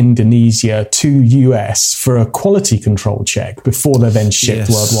from Indonesia to US for a quality control check before they're then shipped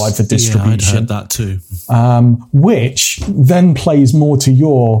worldwide for distribution. I'd heard that too. Which then plays more to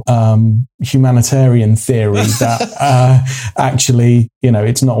your humanitarian theory that actually,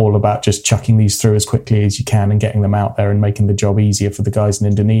 it's not all about just chucking these through as quickly as you can and getting them out there and making the job easier for the guys in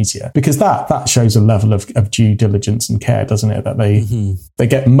Indonesia, because that shows a level of due diligence and care, doesn't it? That they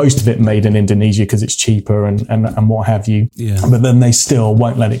get most of it made in Indonesia because it's cheaper and what have you. But then they still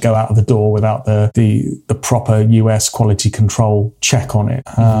won't let it go out of the door without the proper US quality control check on it.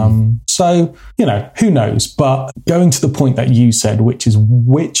 So, who knows? But going to the point that you said, which is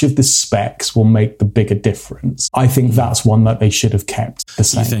which of the specs will make the bigger difference, I think that's one that they should have kept the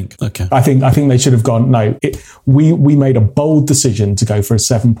same. You think? Okay. I think they should have gone, no, we made a bold decision to go for a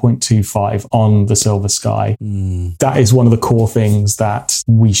 7.25 on the Silver Sky. That is one of the core things that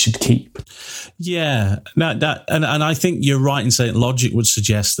we should keep. Yeah, and I think you're right in saying logic would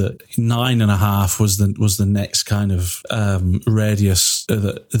suggest that 9.5 was the next kind of radius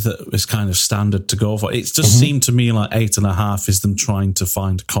that is kind of standard to go for. It just seemed to me like 8.5 is them trying to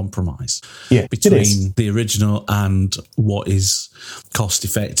find a compromise between the original and what is cost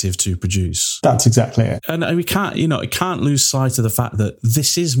effective to produce. That's exactly it. And we can't, it can't lose sight of the fact that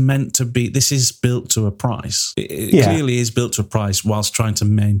this is built to a price. It clearly is built to a price whilst trying to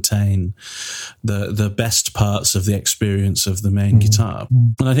maintain the best parts of the experience of the main guitar.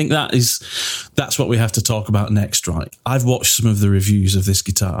 And I think that's what we have to talk about next, right? I've watched some of the reviews of this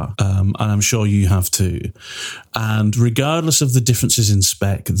guitar, and I'm sure you have too. And regardless of the differences in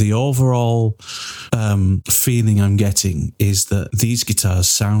spec, the overall feeling I'm getting is that these guitars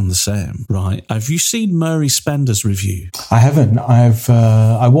sound the same, right? Have you seen Murray Spender's review? I haven't.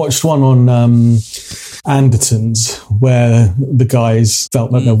 I watched one on Anderton's where the guys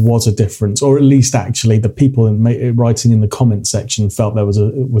felt that there was a difference, or at least actually the people writing in the comment section felt there was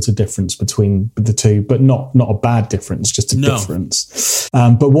a difference between the two, but not a bad difference, just a difference.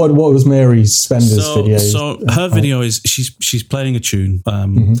 But what was Mary Spender's video? So her video is she's playing a tune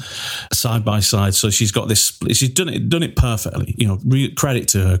side by side. So she's got this. She's done it perfectly. Credit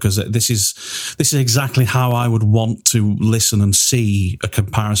to her, because this is exactly how I would want to listen and see a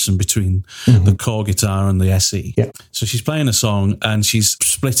comparison between the core guitar and the SE. Yeah. So she's playing a song and she's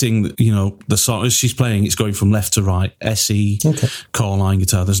splitting, the song as she's playing, it's going from left to right, SE, core line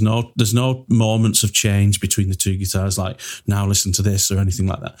guitar. There's no moments of change between the two guitars, like now listen to this or anything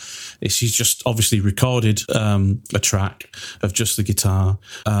like that. She's just obviously recorded a track of just the guitar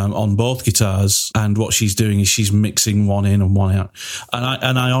on both guitars, and what she's doing is she's mixing one in and one out.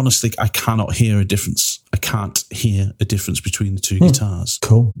 And I honestly, I cannot hear a difference. I can't hear a difference between the two guitars.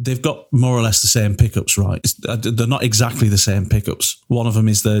 Cool. They've got more or less the same pickups, right? They're not exactly the same pickups. One of them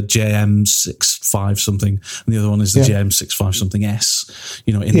is the JM65 something, and the other one is the JM65 something S,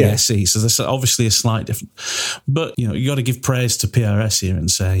 in the SE. So there's obviously a slight difference. But, you got to give praise to PRS here and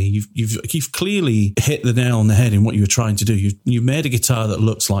say you've clearly hit the nail on the head in what you were trying to do. You made a guitar that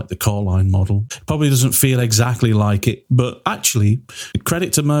looks like the core line model. Probably doesn't feel exactly like it, but actually,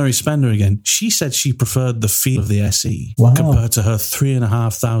 credit to Mary Spender again. She said she preferred the feel of the SE compared to her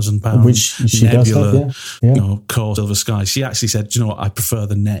 £3,500 which she Nebula, does have, core Silver Sky. She actually said, I prefer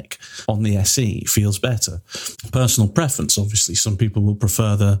the neck on the SE. It feels better. Personal preference, obviously. Some people will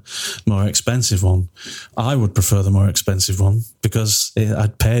prefer the more expensive one. I would prefer the more expensive one because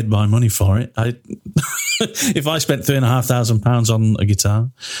I'd paid my money for it. If I spent £3,500 on a guitar,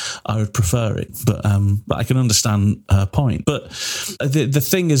 I would prefer it. But I can understand her point. But the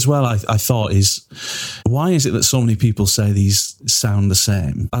thing as well, I thought is, why is it that so many people say these sound the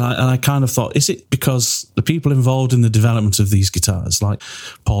same? And I kind of thought, is it because the people involved in the development of these guitars, like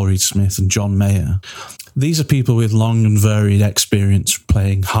Paul Reed Smith and John Mayer, these are people with long and varied experience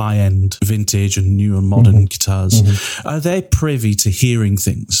playing high-end vintage and new and modern guitars. Are they privy to hearing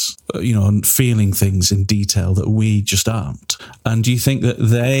things, and feeling things in detail that we just aren't? And do you think that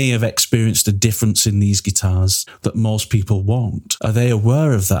they have experienced a difference in these guitars that most people won't? Are they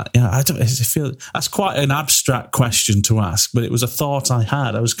aware of that? I feel that's quite an abstract question to ask, but it was a thought I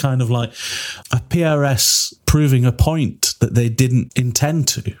had. I was kind of like, a PRS proving a point that they didn't intend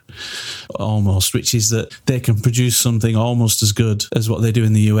to, almost, which is that they can produce something almost as good as what they do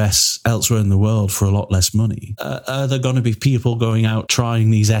in the US elsewhere in the world for a lot less money. Are there going to be people going out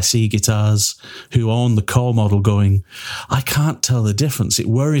trying these SE guitars who own the core model going, I can't tell the difference. It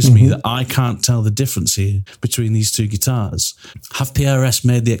worries me that I can't tell the difference here between these two guitars. Have PRS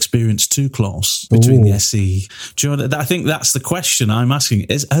made the experience too close between the SE? Do you know what, I think that's the question I'm asking.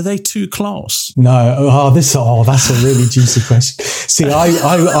 Are they too close? No. That's a really juicy question. See, I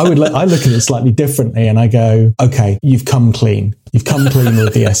look at it slightly differently, and I go, okay, you've come clean. You've come clean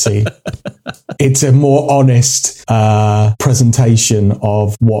with the SE. It's a more honest presentation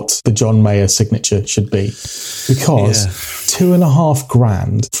of what the John Mayer signature should be. Because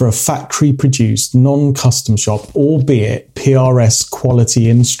 $2,500 for a factory produced, non-custom shop, albeit PRS quality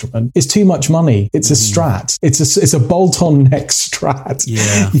instrument is too much money. It's a Strat. It's a bolt-on neck Strat.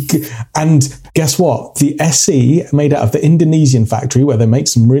 Yeah. And guess what? The SE, made out of the Indonesian factory where they make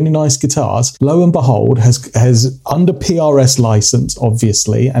some really nice guitars, lo and behold, has under PRS license license,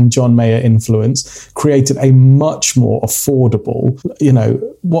 obviously, and John Mayer influence created a much more affordable,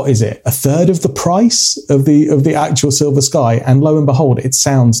 what is it? A third of the price of the actual Silver Sky. And lo and behold, it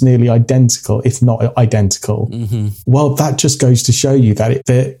sounds nearly identical, if not identical. Mm-hmm. Well, that just goes to show you that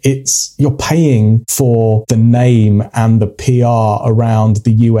it's you're paying for the name and the PR around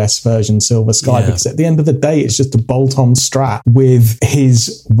the US version Silver Sky, because at the end of the day, it's just a bolt-on Strat with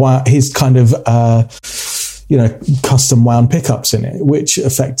his kind of custom wound pickups in it, which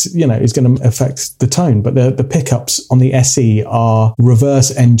is going to affect the tone. But the pickups on the SE are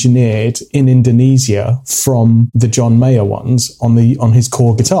reverse engineered in Indonesia from the John Mayer ones on his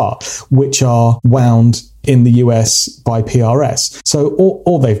core guitar, which are wound in the US by PRS. So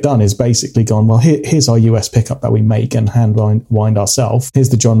all they've done is basically gone, well, here's our US pickup that we make and hand wind ourselves. Here's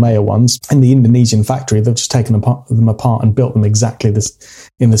the John Mayer ones. In the Indonesian factory, they've just taken them apart and built them exactly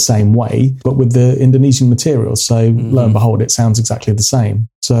in the same way, but with the Indonesian materials. So lo and behold, it sounds exactly the same.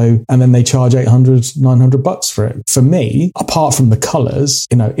 So, and then they charge $800, $900 for it. For me, apart from the colors,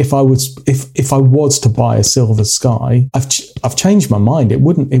 if I was to buy a Silver Sky, I've changed my mind. It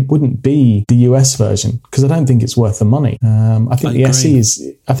wouldn't be the US version, because I don't think it's worth the money. I think the SE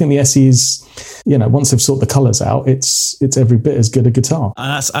is, once they've sorted the colors out, it's every bit as good a guitar.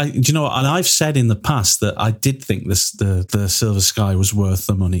 And and I've said in the past that I did think the Silver Sky was worth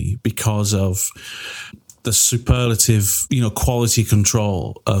the money because of the superlative, quality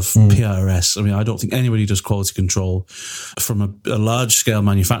control of PRS. I mean, I don't think anybody does quality control from a large scale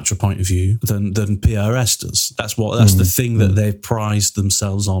manufacturer point of view than PRS does. That's the thing that they've prized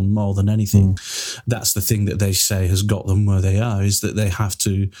themselves on more than anything. That's the thing that they say has got them where they are, is that they have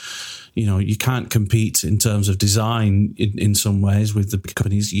to, you can't compete in terms of design in some ways with the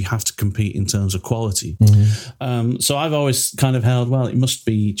companies. You have to compete in terms of quality. So I've always kind of held, well, it must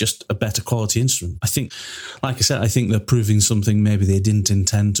be just a better quality instrument. I think, like I said, I think they're proving something maybe they didn't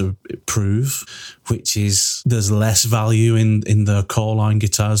intend to prove, which is there's less value in the core line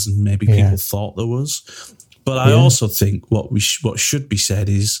guitars than maybe people thought there was. But I also think what should be said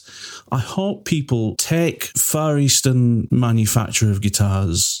is, I hope people take Far Eastern manufacture of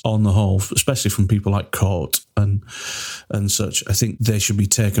guitars on the whole, especially from people like Court and such. I think they should be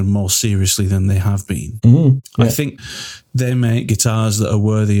taken more seriously than they have been. I think they make guitars that are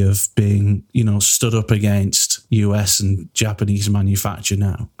worthy of being, stood up against US and Japanese manufacture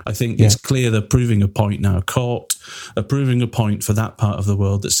now. I think it's clear they're proving a point now. Court are proving a point for that part of the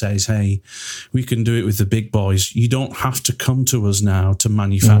world that says, hey, we can do it with the big boys. You don't have to come to us now to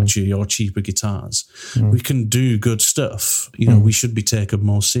manufacture your cheaper guitars. We can do good stuff. We should be taken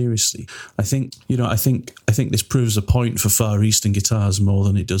more seriously. I think this proves a point for Far Eastern guitars more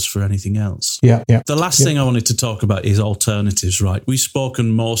than it does for anything else. The last thing I wanted to talk about is alternatives, right? We've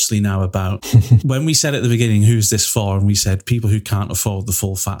spoken mostly now about, when we said at the beginning, who's this for? And we said people who can't afford the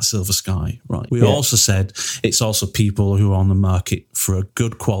full fat Silver Sky, right? We also said it's also people who are on the market for a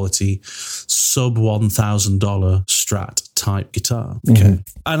good quality, sub $1,000 Strat type guitar. Okay.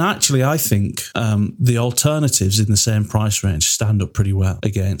 And actually, I think the alternatives in the same price range stand up pretty well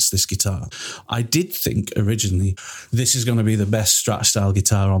against this guitar. I did think originally this is going to be the best Strat style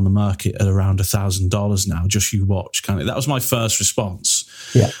guitar on the market at around $1,000 now. Just you watch, kind of. That was my first response.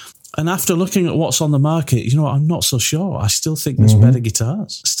 Yeah. And after looking at what's on the market, I'm not so sure. I still think there's better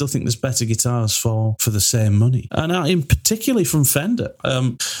guitars. I still think there's better guitars for the same money. And in particularly from Fender.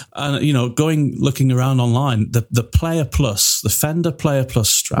 Looking around online, the Player Plus, the Fender Player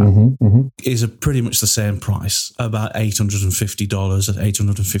Plus Strat is pretty much the same price, about $850 at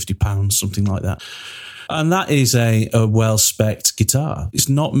 £850, something like that. And that is a well-spec'd guitar. It's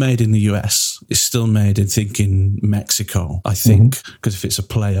not made in the US. It's still made, in Mexico, I think, because if it's a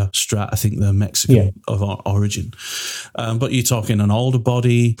Player Strat, I think they're Mexican of origin. But you're talking an older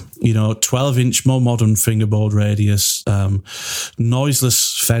body, 12-inch, more modern fingerboard radius,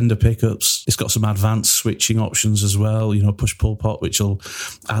 noiseless Fender pickups. It's got some advanced switching options as well, push-pull pot, which will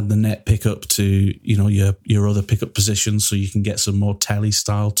add the net pickup to, your other pickup positions so you can get some more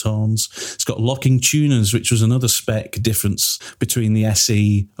telly-style tones. It's got locking tuners, which was another spec difference between the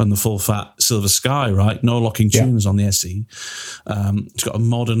SE and the full fat Silver Sky, right? No locking tuners on the SE. It's got a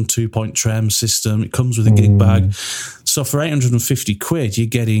modern 2-point trem system. It comes with a gig bag. So for £850, you're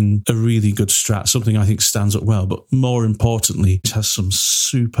getting a really good Strat, something I think stands up well. But more importantly, it has some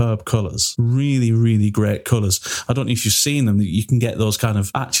superb colours, really, really great colours. I don't know if you've seen them. You can get those kind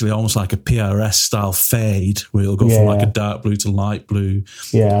of actually almost like a PRS style fade, where it'll go from like a dark blue to light blue.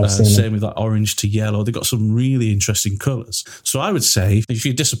 Yeah, same with like orange to yellow. They've got some really interesting colours. So I would say, if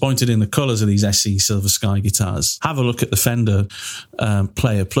you're disappointed in the colours of these SE Silver Sky guitars, have a look at the Fender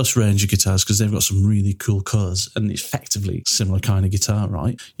Player Plus range of guitars, because they've got some really cool colours. And effectively similar kind of guitar,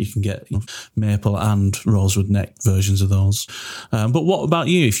 right? You can get maple and rosewood neck versions of those. But what about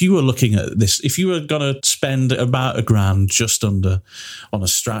you? If you were looking at this, if you were going to spend about $1,000 just under on a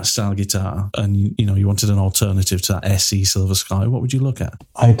Strat style guitar, and you wanted an alternative to that SE Silver Sky, what would you look at?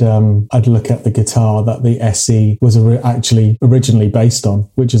 I'd look at the guitar that the SE was actually originally based on,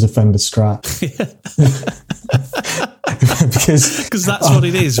 which is a Fender Strat. because that's what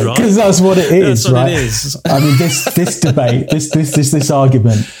it is, right? Because that's what it is, that's what right? It is. I mean, this debate, this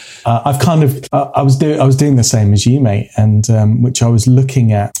argument. I was doing the same as you, mate, and which I was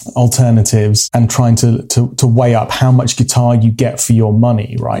looking at alternatives and trying to weigh up how much guitar you get for your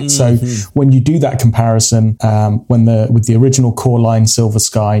money, right? Mm-hmm. So when you do that comparison, with the original core line Silver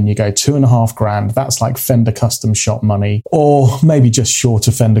Sky, and you go $2,500, that's like Fender custom shop money, or maybe just short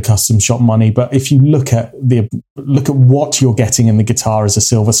of Fender custom shop money. But if you look at what you're getting in the guitar as a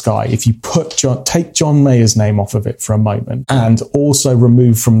Silver Sky, if you take John Mayer's name off of it for a moment, and also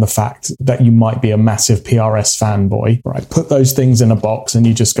remove from the fact that you might be a massive PRS fanboy, right? Put those things in a box and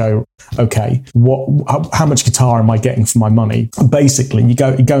you just go, okay, how much guitar am I getting for my money? Basically, you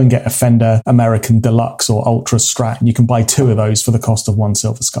go and get a Fender American Deluxe or Ultra Strat, and you can buy 2 of those for the cost of one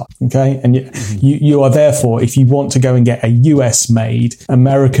Silver Sky, okay? And you are therefore, if you want to go and get a US made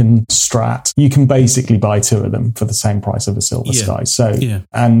American Strat, you can basically buy 2 of them for the same price of a Silver Sky. So,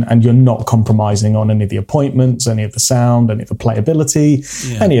 and you're not compromising on any of the appointments, any of the sound, any of the playability,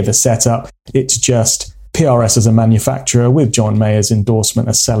 any of the setup. It's just PRS as a manufacturer with John Mayer's endorsement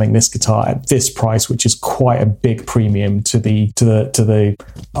are selling this guitar at this price, which is quite a big premium to the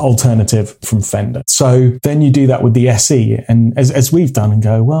alternative from Fender. So then you do that with the SE, and as we've done, and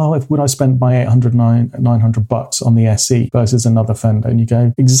go, well, would I spend my $900 on the SE versus another Fender? And you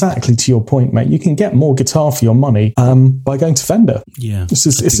go, exactly to your point, mate. You can get more guitar for your money by going to Fender. Yeah, it's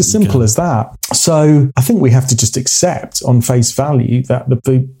as simple as that. So I think we have to just accept on face value that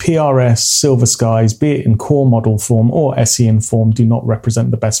the PRS Silver Skies, be it in core model form or SE in form, do not represent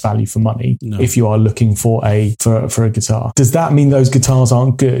the best value for money if you are looking for a guitar. Does that mean those guitars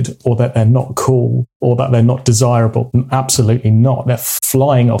aren't good, or that they're not cool, or that they're not desirable? Absolutely not. They're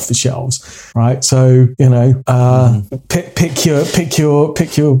flying off the shelves, right? So pick your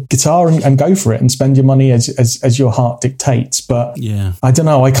guitar and go for it, and spend your money as your heart dictates. But I don't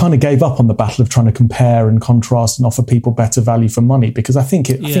know. I kind of gave up on the battle of trying to compare and contrast and offer people better value for money, because I think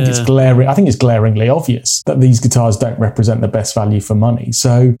it's glaring. I think it's glaringly obvious that these guitars don't represent the best value for money.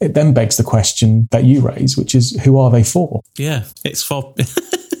 So it then begs the question that you raise, which is, who are they for? Yeah, it's for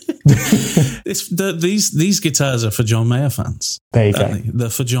these guitars are for John Mayer fans. There you go. They're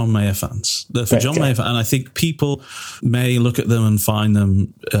for John Mayer fans. They're for John Mayer fans, and I think people may look at them and find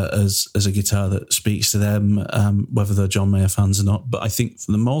them as a guitar that speaks to them, whether they're John Mayer fans or not. But I think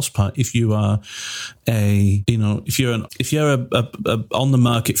for the most part, if you are if you're on the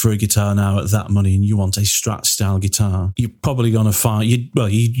market for a guitar now at that money, and you want a Strat style guitar, you're probably going to find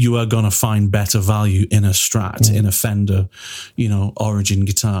you are going to find better value in a Strat, in a Fender, Origin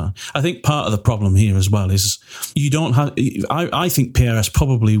guitar. I think part of the problem here as well is you don't have. I think PRS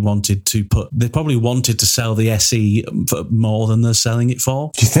probably wanted to sell the SE for more than they're selling it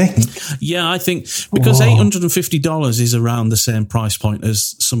for. Do you think? Yeah, I think because $850 is around the same price point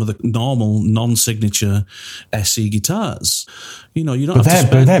as some of the normal non-signature SE guitars. You don't have to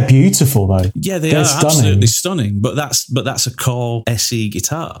spend. But they're beautiful though. Yeah, they're absolutely stunning. But that's a core SE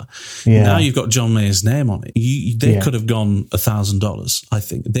guitar. Yeah. Now you've got John Mayer's name on it. They could have gone $1,000. I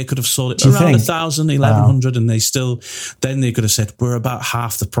think they could have sold it around 1,000, 1,100, and then they could have said we're about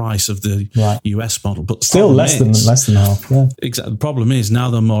half the price of the US model, but still less than half. Yeah, exactly. The problem is now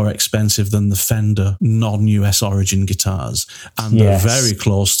they're more expensive than the Fender non-US Origin guitars, and they're very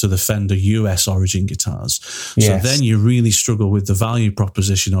close to the Fender US Origin guitars. So then you really struggle with the value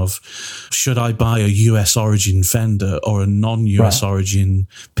proposition of, should I buy a US Origin Fender or a non-US Origin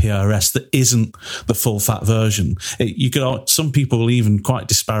PRS that isn't the full fat version? Some people will even quite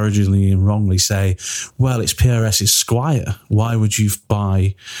disparagingly and wrongly say, well, it's PRS's Squire. Why would you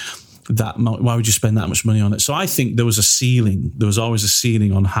buy that? Why would you spend that much money on it? So I think there was a ceiling. There was always a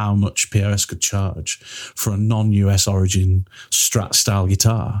ceiling on how much PRS could charge for a non-US Origin Strat style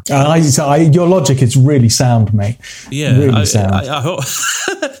guitar. Your logic is really sound, mate. Yeah, really sound. I hope.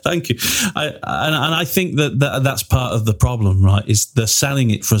 Thank you. I think that's part of the problem, right? Is they're selling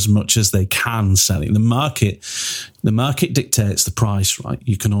it for as much as they can sell it. The market, the market dictates the price, right?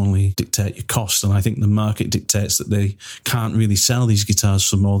 You can only dictate your cost. And I think the market dictates that they can't really sell these guitars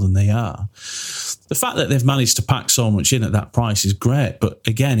for more than they are. The fact that they've managed to pack so much in at that price is great. But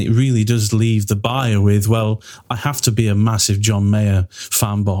again, it really does leave the buyer with, well, I have to be a massive John Mayer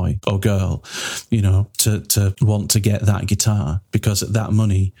fanboy or girl, you know, to want to get that guitar, because at that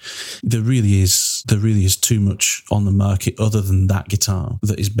money, there really is too much on the market other than that guitar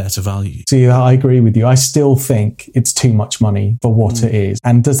that is better value. So yeah, I agree with you. I still think it's too much money for what it is.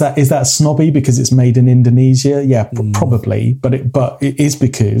 And is that snobby because it's made in Indonesia? Yeah, probably. But it is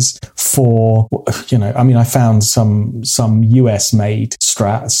because for, you know, I mean, I found some US made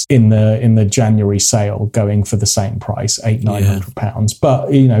Strats in the January sale going for the same price, £900.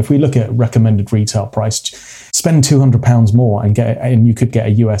 But, you know, if we look at recommended retail price, spend £200 more and you could get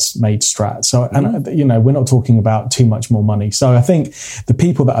a US made Strat. So, and you know, we're not talking about too much more money. So I think the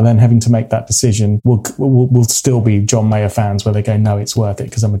people that are then having to make that decision will still be John Mayer fans, where they go, no, it's worth it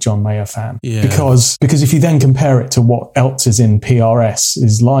because I'm a John Mayer fan. Yeah. Because if you then compare it to what else is in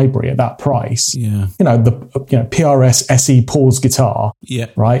PRS's library at that price, you know, the PRS SE Paul's guitar,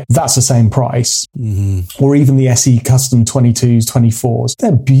 right? That's the same price. Or even the SE Custom 22s, 24s.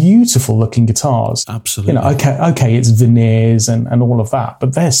 They're beautiful looking guitars. Absolutely. You know, okay, it's veneers and all of that,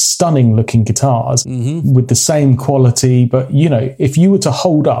 but they're stunning looking guitars with the same quality. But, you know, if you were to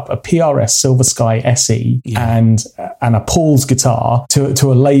hold up a PRS Silver Sky SE and a Paul's guitar to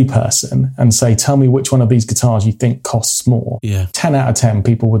a layperson and say, tell me which one of these guitars you think costs more, 10 out of 10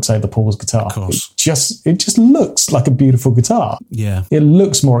 people would say the Paul's guitar. Of course. It just looks like a beautiful guitar. Yeah. It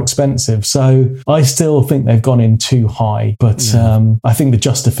looks more expensive. So I still think they've gone in too high. But I think the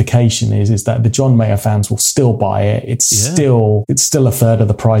justification is that the John Mayer fans will still buy it. It's still a third of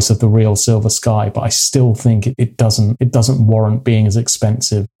the price of the real Silver Sky, but I still think it doesn't warrant being as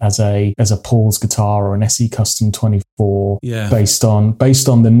expensive as a Paul's guitar or an SE Custom 24 based on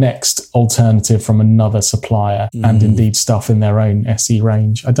the next alternative from another supplier and indeed stuff in their own SE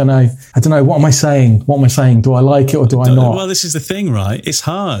range. I don't know. What am I saying? Do I like it or do I not? Well, this is the thing, right? It's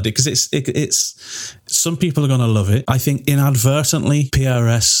hard because it's some people are going to love it. I think inadvertently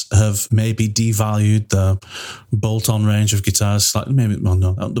PRS have maybe devalued the bolt-on range of guitars slightly. Maybe, well,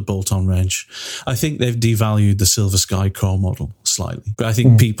 no, not the bolt-on range. I think they've devalued the Silver Sky Core model slightly. But I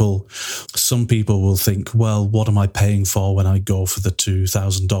think some people will think, well, what am I paying for when I go for the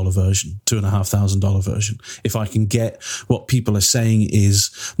 $2,000 version, $2,500 version? If I can get what people are saying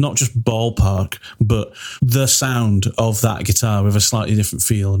is not just ballpark, but the sound of that guitar with a slightly different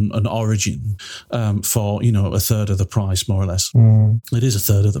feel and origin for, you know, a third of the price, more or less. It is a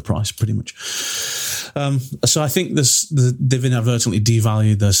third of the price, pretty much. So I think they've inadvertently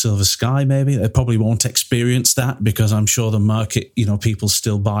devalued the Silver Sky, maybe. They probably won't experience that because I'm sure the market, you know, people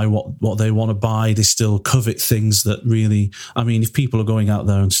still buy what they want to buy. They still covet things that really, I mean, if people are going out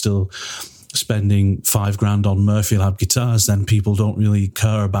there and still spending $5,000 on Murphy Lab guitars, then people don't really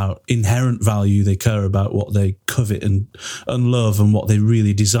care about inherent value. They care about what they covet and love and what they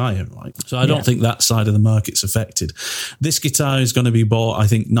really desire, right? So I don't think that side of the market's affected. This guitar is going to be bought, I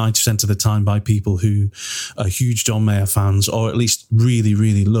think, 90% of the time by people who are huge John Mayer fans, or at least really,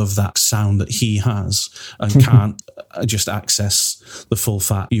 really love that sound that he has and can't just access the full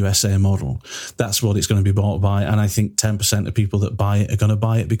fat USA model. That's what it's going to be bought by. And I think 10% of people that buy it are going to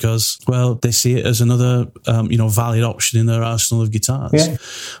buy it because, well, they see it as another, valid option in their arsenal of guitars.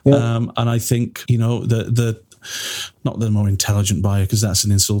 And I think, you know, not the more intelligent buyer, because that's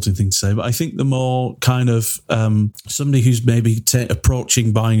an insulting thing to say, but I think the more kind of somebody who's maybe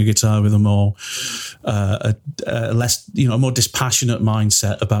approaching buying a guitar with a more less, you know, a more dispassionate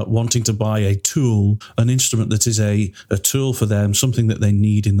mindset about wanting to buy a tool, an instrument that is a tool for them, something that they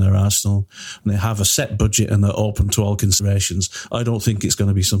need in their arsenal, and they have a set budget and they're open to all considerations. I don't think it's going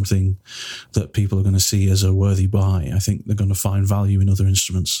to be something that people are going to see as a worthy buy. I think they're going to find value in other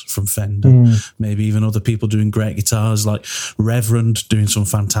instruments from Fender, maybe even other people doing great guitars like Reverend doing some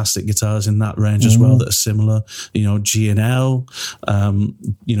fantastic guitars in that range as well that are similar. You know, G&L,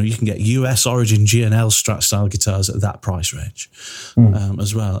 you can get US origin G&L Strat style guitars at that price range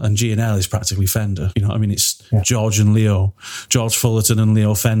as well. And G&L is practically Fender. You know, I mean, it's George Fullerton and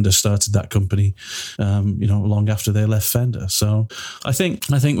Leo Fender started that company, long after they left Fender. So I think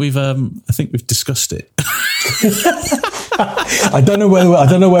we've discussed it. I don't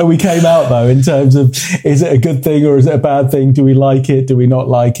know where we came out though in terms of, is it a good thing or is it a bad thing? Do we like it? Do we not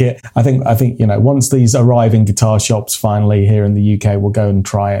like it? I think once these arrive in guitar shops finally here in the UK, we'll go and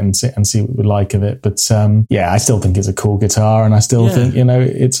try it and see what we like of it. But I still think it's a cool guitar, and I still think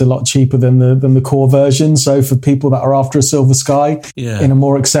it's a lot cheaper than the core version. So for people that are after a Silver Sky in a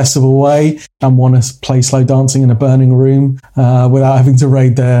more accessible way and want to play slow dancing in a burning room without having to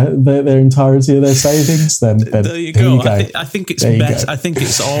raid their entirety of their savings, then there you go. I think it's best. I think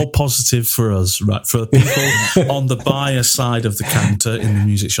it's all positive for us, right? For people on the buyer side of the counter in the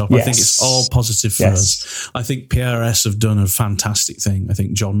music shop, I think it's all positive for us. I think PRS have done a fantastic thing. I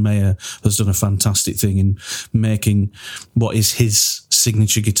think John Mayer has done a fantastic thing in making what is his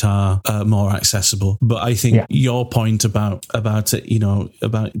signature guitar more accessible. But I think your point about it,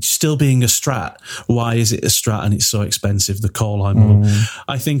 about still being a Strat, why is it a Strat and it's so expensive, the core line model?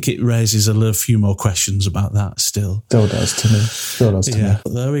 I think it raises a few more questions about that still. Still does to me.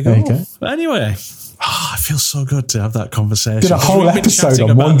 There we go. Anyway, I feel so good to have that conversation. Did a whole episode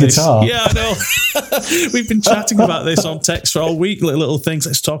on one guitar. Yeah, I know. We've been chatting about this on text for all week, little things.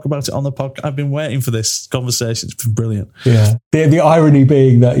 Let's talk about it on the podcast. I've been waiting for this conversation. It's been brilliant. Yeah. The irony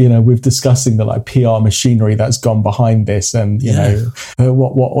being that, we're discussing the PR machinery that's gone behind this and,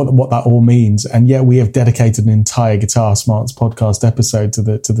 what that all means. And yet we have dedicated an entire Guitar Smarts podcast episode to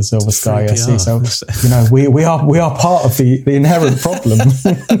the Silver Sky SE. So, we are part of the inherent problem.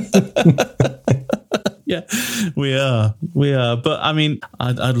 Yeah, we are. But I mean,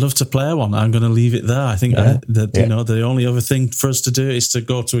 I'd love to play one. I'm going to leave it there. I think the only other thing for us to do is to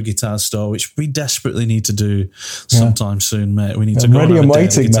go to a guitar store, which we desperately need to do sometime soon, mate. We need to go to a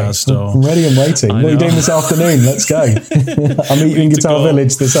guitar store. I'm ready and waiting. What are you doing this afternoon? Let's go. I'm eating Guitar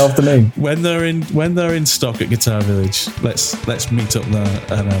Village this afternoon. When they're in stock at Guitar Village, let's meet up there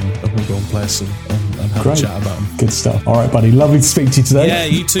and we'll go and play some and have a chat about them. Good stuff. All right, buddy. Lovely to speak to you today. Yeah,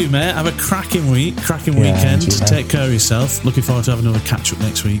 you too, mate. Have a cracking weekend. Take care of yourself. Looking forward to having another catch up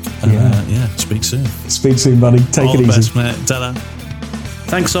next week. Speak soon. Speak soon, buddy. Take All it the easy. Best, mate. Ta-da.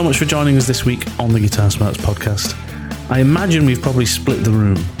 Thanks so much for joining us this week on the Guitar Smarts podcast. I imagine we've probably split the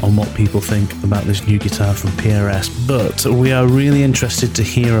room on what people think about this new guitar from PRS, but we are really interested to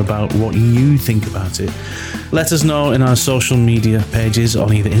hear about what you think about it. Let us know in our social media pages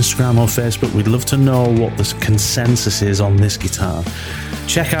on either Instagram or Facebook. We'd love to know what the consensus is on this guitar.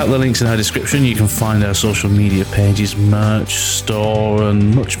 Check out the links in our description. You can find our social media pages, merch, store,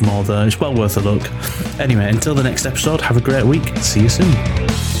 and much more there. It's well worth a look. Anyway, until the next episode, have a great week. See you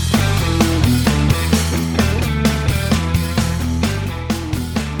soon.